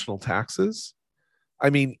 and national taxes. I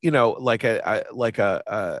mean, like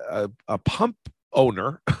a pump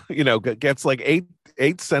owner, gets like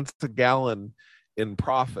 8 cents a gallon in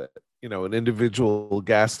profit, an individual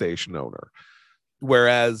gas station owner,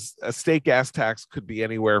 whereas a state gas tax could be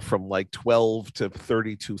anywhere from like 12 to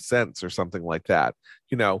 32 cents or something like that.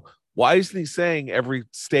 Why isn't he saying every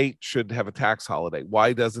state should have a tax holiday?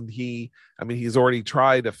 Why doesn't he? I mean, he's already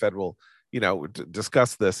tried a federal, to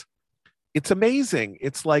discuss this. It's amazing.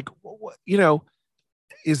 It's like,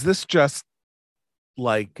 is this just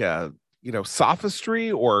like,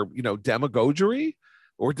 sophistry or, demagoguery?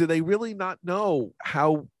 Or do they really not know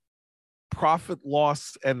how profit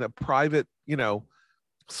loss and a private,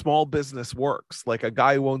 small business works? Like, a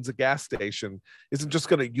guy who owns a gas station isn't just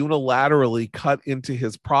going to unilaterally cut into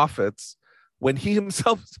his profits when he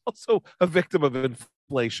himself is also a victim of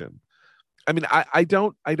inflation. I mean, I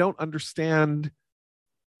don't understand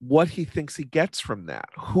what he thinks he gets from that.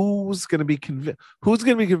 Who's going to be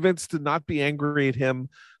convinced to not be angry at him,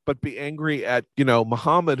 but be angry at,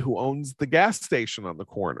 Muhammad, who owns the gas station on the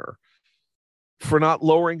corner, for not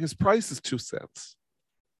lowering his prices 2 cents?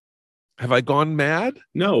 Have I gone mad?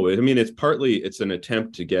 No, I mean, it's an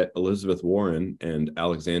attempt to get Elizabeth Warren and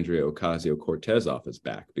Alexandria Ocasio-Cortez off his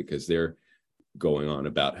back, because they're going on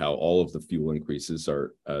about how all of the fuel increases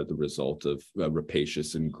are the result of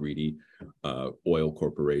rapacious and greedy oil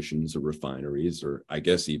corporations or refineries, or I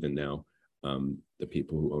guess even now the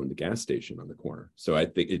people who own the gas station on the corner. So I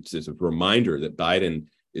think it's a reminder that Biden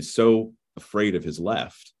is so afraid of his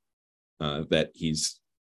left that he's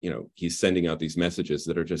sending out these messages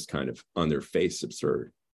that are just kind of on their face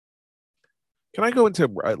absurd. Can I go into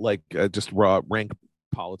just raw rank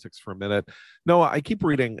politics for a minute? No, I keep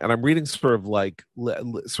reading, and I'm reading sort of like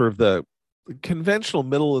sort of the conventional,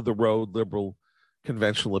 middle of the road liberal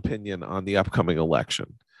conventional opinion on the upcoming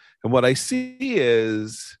election. And what I see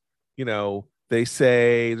is, they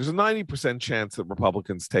say there's a 90% chance that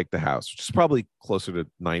Republicans take the House, which is probably closer to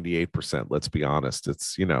 98%. Let's be honest.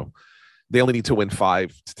 It's, they only need to win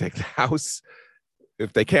 5 to take the House.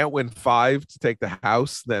 If they can't win 5 to take the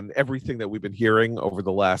House, then everything that we've been hearing over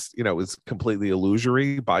the last, is completely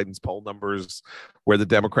illusory. Biden's poll numbers, where the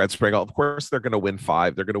Democrats bring out, of course, they're going to win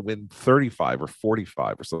 5. They're going to win 35 or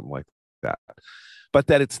 45 or something like that. But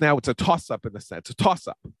that it's a toss-up in the Senate. It's a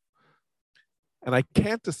toss-up. And I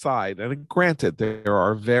can't decide. And granted, there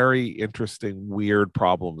are very interesting, weird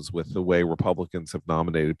problems with the way Republicans have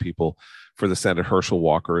nominated people for the Senate. Herschel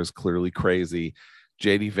Walker is clearly crazy.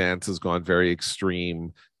 J.D. Vance has gone very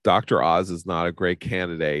extreme. Dr. Oz is not a great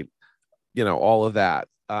candidate. All of that.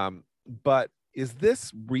 But is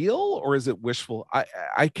this real or is it wishful?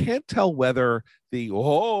 I can't tell whether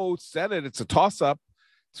Senate, it's a toss-up.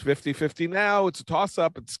 It's 50-50 now. It's a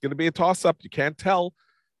toss-up. It's going to be a toss-up. You can't tell.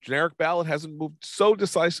 Generic ballot hasn't moved so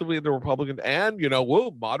decisively in the Republican, and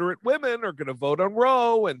moderate women are going to vote on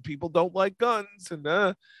Roe, and people don't like guns, and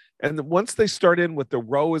once they start in with the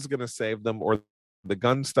Roe is going to save them, or the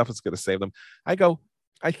gun stuff is going to save them, I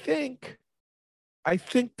think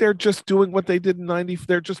they're just doing what they did in 90.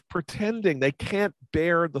 They're just pretending. They can't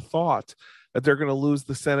bear the thought that they're going to lose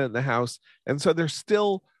the Senate and the House, and so they're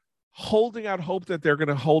still holding out hope that they're going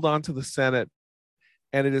to hold on to the Senate,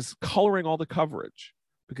 and it is coloring all the coverage.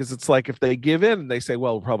 Because it's like, if they give in and they say,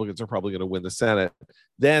 well, Republicans are probably going to win the Senate,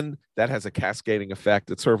 then that has a cascading effect.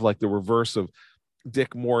 It's sort of like the reverse of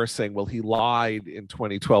Dick Morris saying, well, he lied in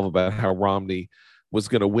 2012 about how Romney was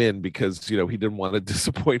going to win because, he didn't want to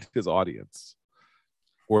disappoint his audience,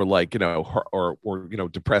 or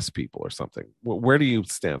depress people or something. Where do you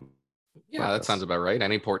stand? Yeah, that sounds about right.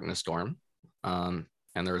 Any port in a storm. And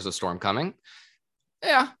there is a storm coming.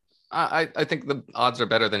 Yeah. I think the odds are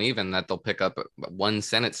better than even that they'll pick up 1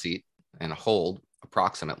 Senate seat and hold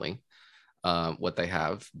approximately what they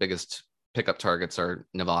have. Biggest pickup targets are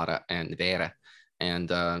Nevada and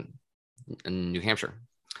New Hampshire,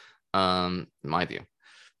 in my view.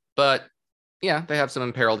 But yeah, they have some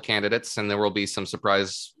imperiled candidates, and there will be some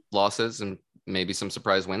surprise losses, and maybe some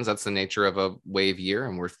surprise wins. That's the nature of a wave year,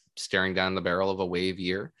 and we're staring down the barrel of a wave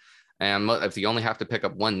year. And if you only have to pick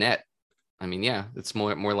up one net, I mean, yeah, it's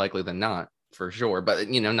more likely than not, for sure. But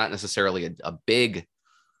not necessarily a big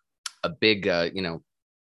a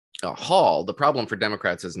haul. The problem for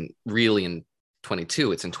Democrats isn't really in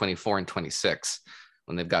 22; it's in 24 and 26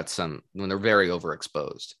 when they're very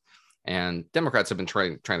overexposed. And Democrats have been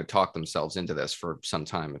trying to talk themselves into this for some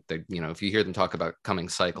time. If you hear them talk about coming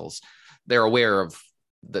cycles, they're aware of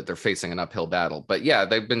that they're facing an uphill battle. But yeah,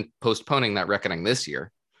 they've been postponing that reckoning this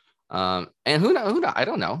year. And who knows? I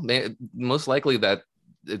don't know. Most likely that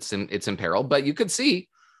it's in peril. But you could see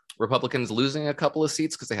Republicans losing a couple of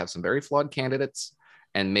seats because they have some very flawed candidates,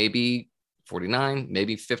 and maybe 49,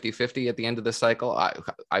 maybe 50-50 at the end of the cycle.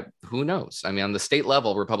 Who knows? I mean, on the state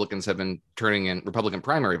level, Republican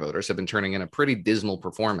primary voters have been turning in a pretty dismal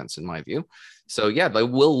performance, in my view. So yeah, they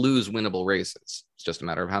will lose winnable races. It's just a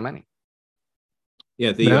matter of how many.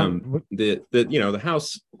 Yeah, the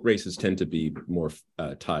House races tend to be more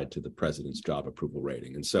tied to the president's job approval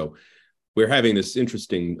rating, and so we're having this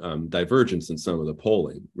interesting divergence in some of the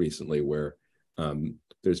polling recently, where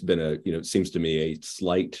there's been it seems to me a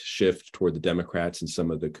slight shift toward the Democrats in some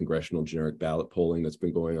of the congressional generic ballot polling that's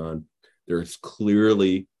been going on. There's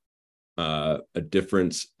clearly a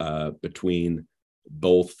difference between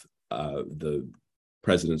both the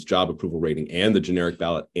president's job approval rating and the generic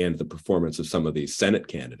ballot and the performance of some of these Senate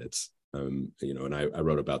candidates. And I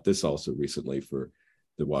wrote about this also recently for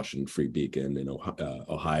the Washington Free Beacon in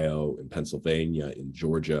Ohio, in Pennsylvania, in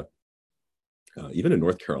Georgia, even in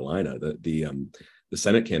North Carolina. The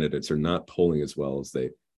Senate candidates are not polling as well as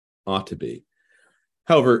they ought to be.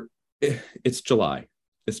 However, it's July.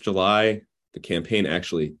 It's July. The campaign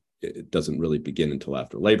actually doesn't really begin until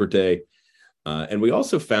after Labor Day. And we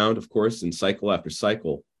also found, of course, in cycle after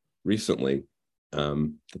cycle recently,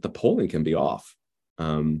 that the polling can be off.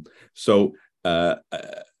 So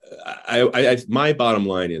my bottom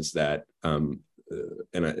line is that,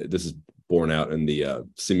 this is borne out in the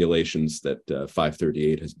simulations that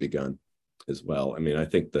 538 has begun as well. I mean, I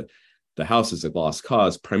think the House is a lost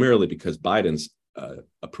cause primarily because Biden's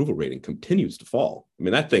approval rating continues to fall. I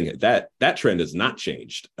mean, that trend has not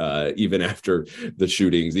changed even after the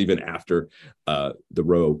shootings, even after the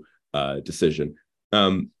Roe decision.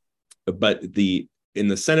 But in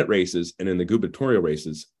the Senate races and in the gubernatorial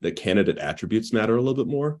races, the candidate attributes matter a little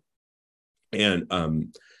bit more.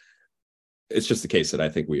 And it's just the case that I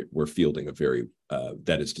think we're fielding a very,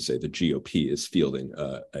 that is to say, the GOP is fielding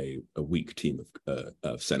a weak team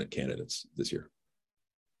of Senate candidates this year.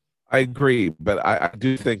 I agree, but I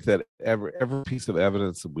do think that every piece of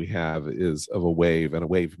evidence that we have is of a wave, and a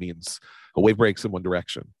wave means a wave breaks in one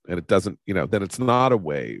direction, and it doesn't, then it's not a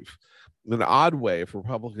wave. In an odd way, if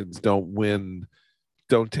Republicans don't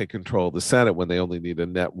take control of the Senate when they only need a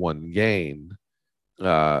net one gain,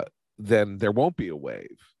 then there won't be a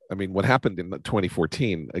wave. I mean, what happened in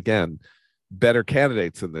 2014, again, better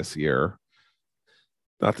candidates in this year,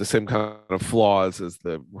 not the same kind of flaws as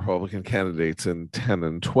the Republican candidates in 10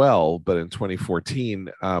 and 12, but in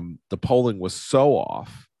 2014, the polling was so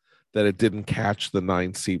off that it didn't catch the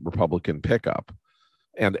 9-seat Republican pickup.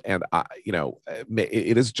 And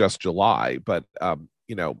it is just July, but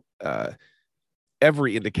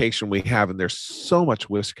every indication we have, and there's so much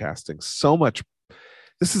wish casting, so much.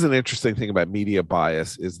 This is an interesting thing about media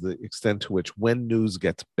bias, is the extent to which when news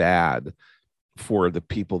gets bad for the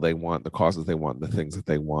people they want, the causes they want, the things that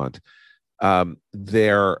they want,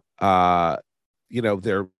 they're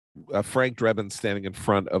Frank Drebin standing in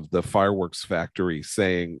front of the fireworks factory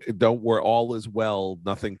saying, "Don't worry, all is well,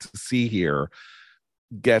 nothing to see here,"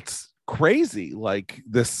 gets crazy. Like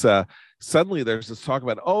this, suddenly there's this talk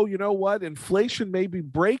about, oh, you know what, inflation may be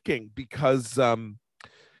breaking because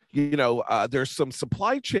there's some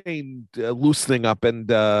supply chain loosening up,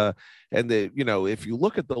 and if you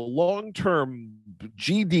look at the long-term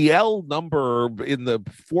GDL number in the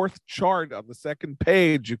fourth chart on the second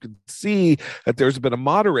page, you can see that there's been a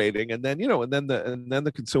moderating, and then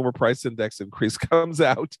the consumer price index increase comes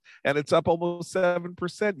out, and it's up almost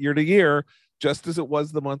 7% year to year, just as it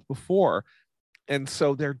was the month before. And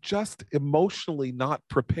so they're just emotionally not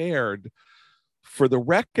prepared for the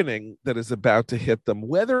reckoning that is about to hit them,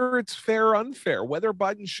 whether it's fair or unfair, whether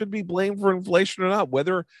Biden should be blamed for inflation or not,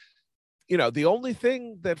 whether, the only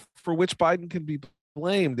thing that for which Biden can be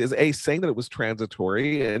blamed is A, saying that it was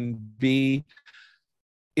transitory, and B,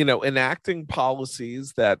 enacting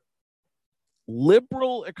policies that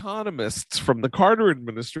liberal economists from the Carter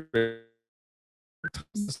administration,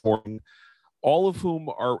 all of whom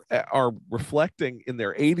are reflecting in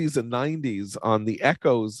their 80s and 90s on the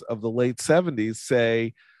echoes of the late 70s,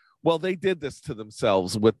 say, Well, they did this to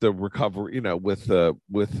themselves with the recovery, with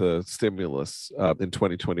the stimulus in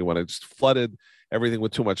 2021. It just flooded everything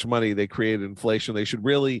with too much money. They created inflation. They should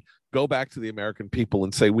really go back to the American people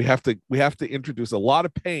and say we have to introduce a lot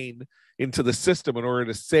of pain into the system in order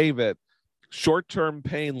to save it. Short-term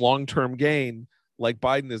pain, long-term gain. Like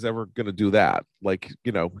Biden is ever going to do that? Like,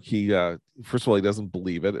 he first of all, he doesn't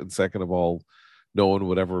believe it, and second of all, no one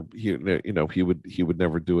would ever. He would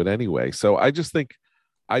never do it anyway. So I just think.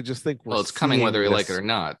 Well, it's coming whether you like it or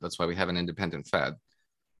not. That's why we have an independent Fed.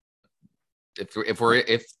 If there's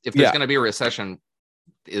going to be a recession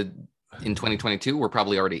in 2022, we're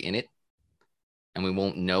probably already in it, and we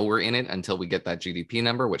won't know we're in it until we get that GDP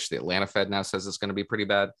number, which the Atlanta Fed now says is going to be pretty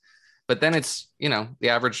bad. But then it's the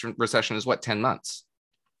average recession is 10 months.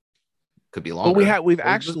 Could be longer. Well, we've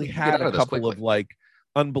actually had a couple of like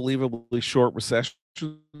unbelievably short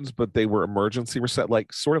recessions, but they were emergency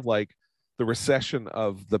sort of like. The recession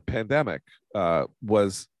of the pandemic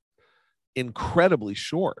was incredibly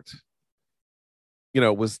short.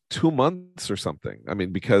 It was 2 months or something. I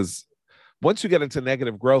mean, because once you get into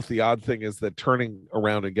negative growth, the odd thing is that turning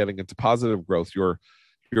around and getting into positive growth, your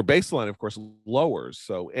baseline, of course, lowers.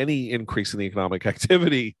 So any increase in the economic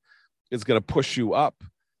activity is going to push you up.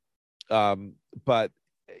 But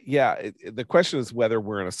yeah, the question is whether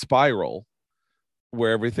we're in a spiral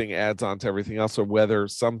where everything adds on to everything else, or whether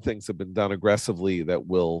some things have been done aggressively that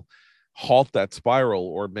will halt that spiral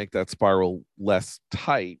or make that spiral less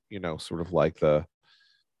tight, sort of like the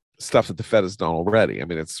stuff that the Fed has done already. I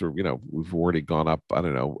mean, it's sort of, we've already gone up, I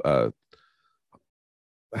don't know,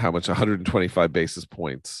 how much, 125 basis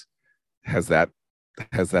points. Has that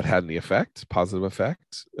had any positive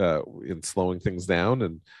effect in slowing things down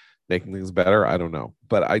and making things better? I don't know.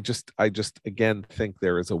 But I just again think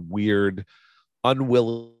there is a weird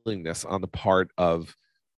unwillingness on the part of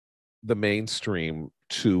the mainstream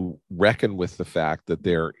to reckon with the fact that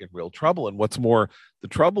they're in real trouble. And what's more, the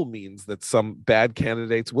trouble means that some bad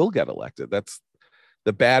candidates will get elected. That's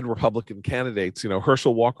the bad Republican candidates.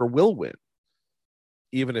 Herschel Walker will win,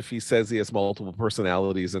 even if he says he has multiple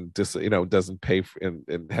personalities and doesn't pay for,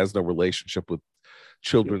 and has no relationship with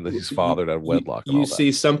children that he's fathered out of wedlock. You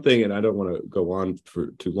see something, and I don't want to go on for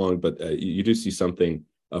too long, but you do see something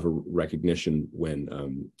of a recognition when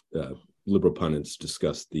liberal pundits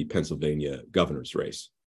discuss the Pennsylvania governor's race,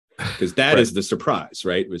 because that is the surprise,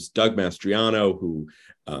 right? It was Doug Mastriano, who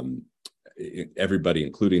everybody,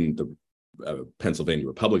 including the Pennsylvania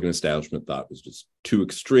Republican establishment, thought was just too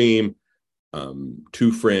extreme,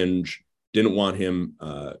 too fringe, didn't want him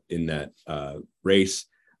in that race.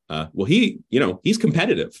 Well, he's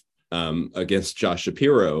competitive against Josh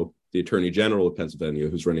Shapiro, the Attorney General of Pennsylvania,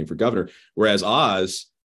 who's running for governor, whereas Oz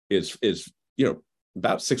is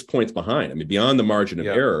about 6 points behind. I mean, beyond the margin of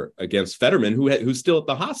error against Fetterman, who's still at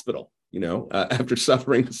the hospital, after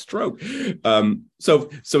suffering a stroke. So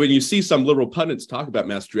when you see some liberal pundits talk about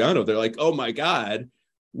Mastriano, they're like, oh my God,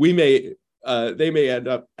 they may end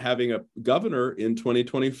up having a governor in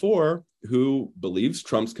 2024 who believes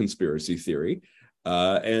Trump's conspiracy theory,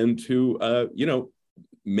 and who,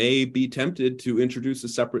 may be tempted to introduce a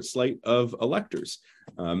separate slate of electors.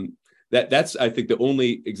 That's, I think, the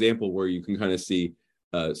only example where you can kind of see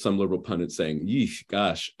some liberal pundits saying, "Yeesh,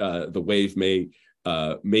 gosh, the wave may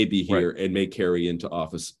be here and may carry into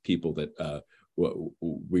office people that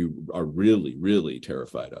we are really, really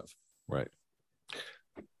terrified of." Right.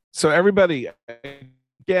 So everybody,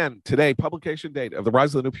 again, today, publication date of The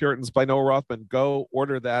Rise of the New Puritans by Noah Rothman. Go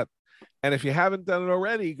order that. And if you haven't done it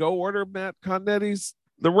already, go order Matt Condetti's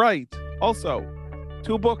The Right. Also,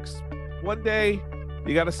 2 books, 1 day.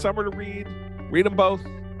 You got a summer to read them both.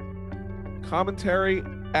 Commentary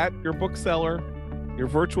at your bookseller, your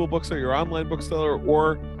virtual bookseller, your online bookseller,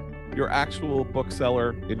 or your actual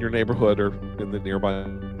bookseller in your neighborhood or in the nearby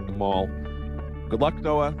mall. Good luck,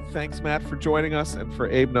 Noah. Thanks, Matt, for joining us. And for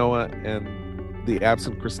Abe, Noah, and the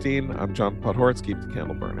absent Christine, I'm John Podhoretz. Keep the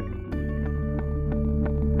candle burning.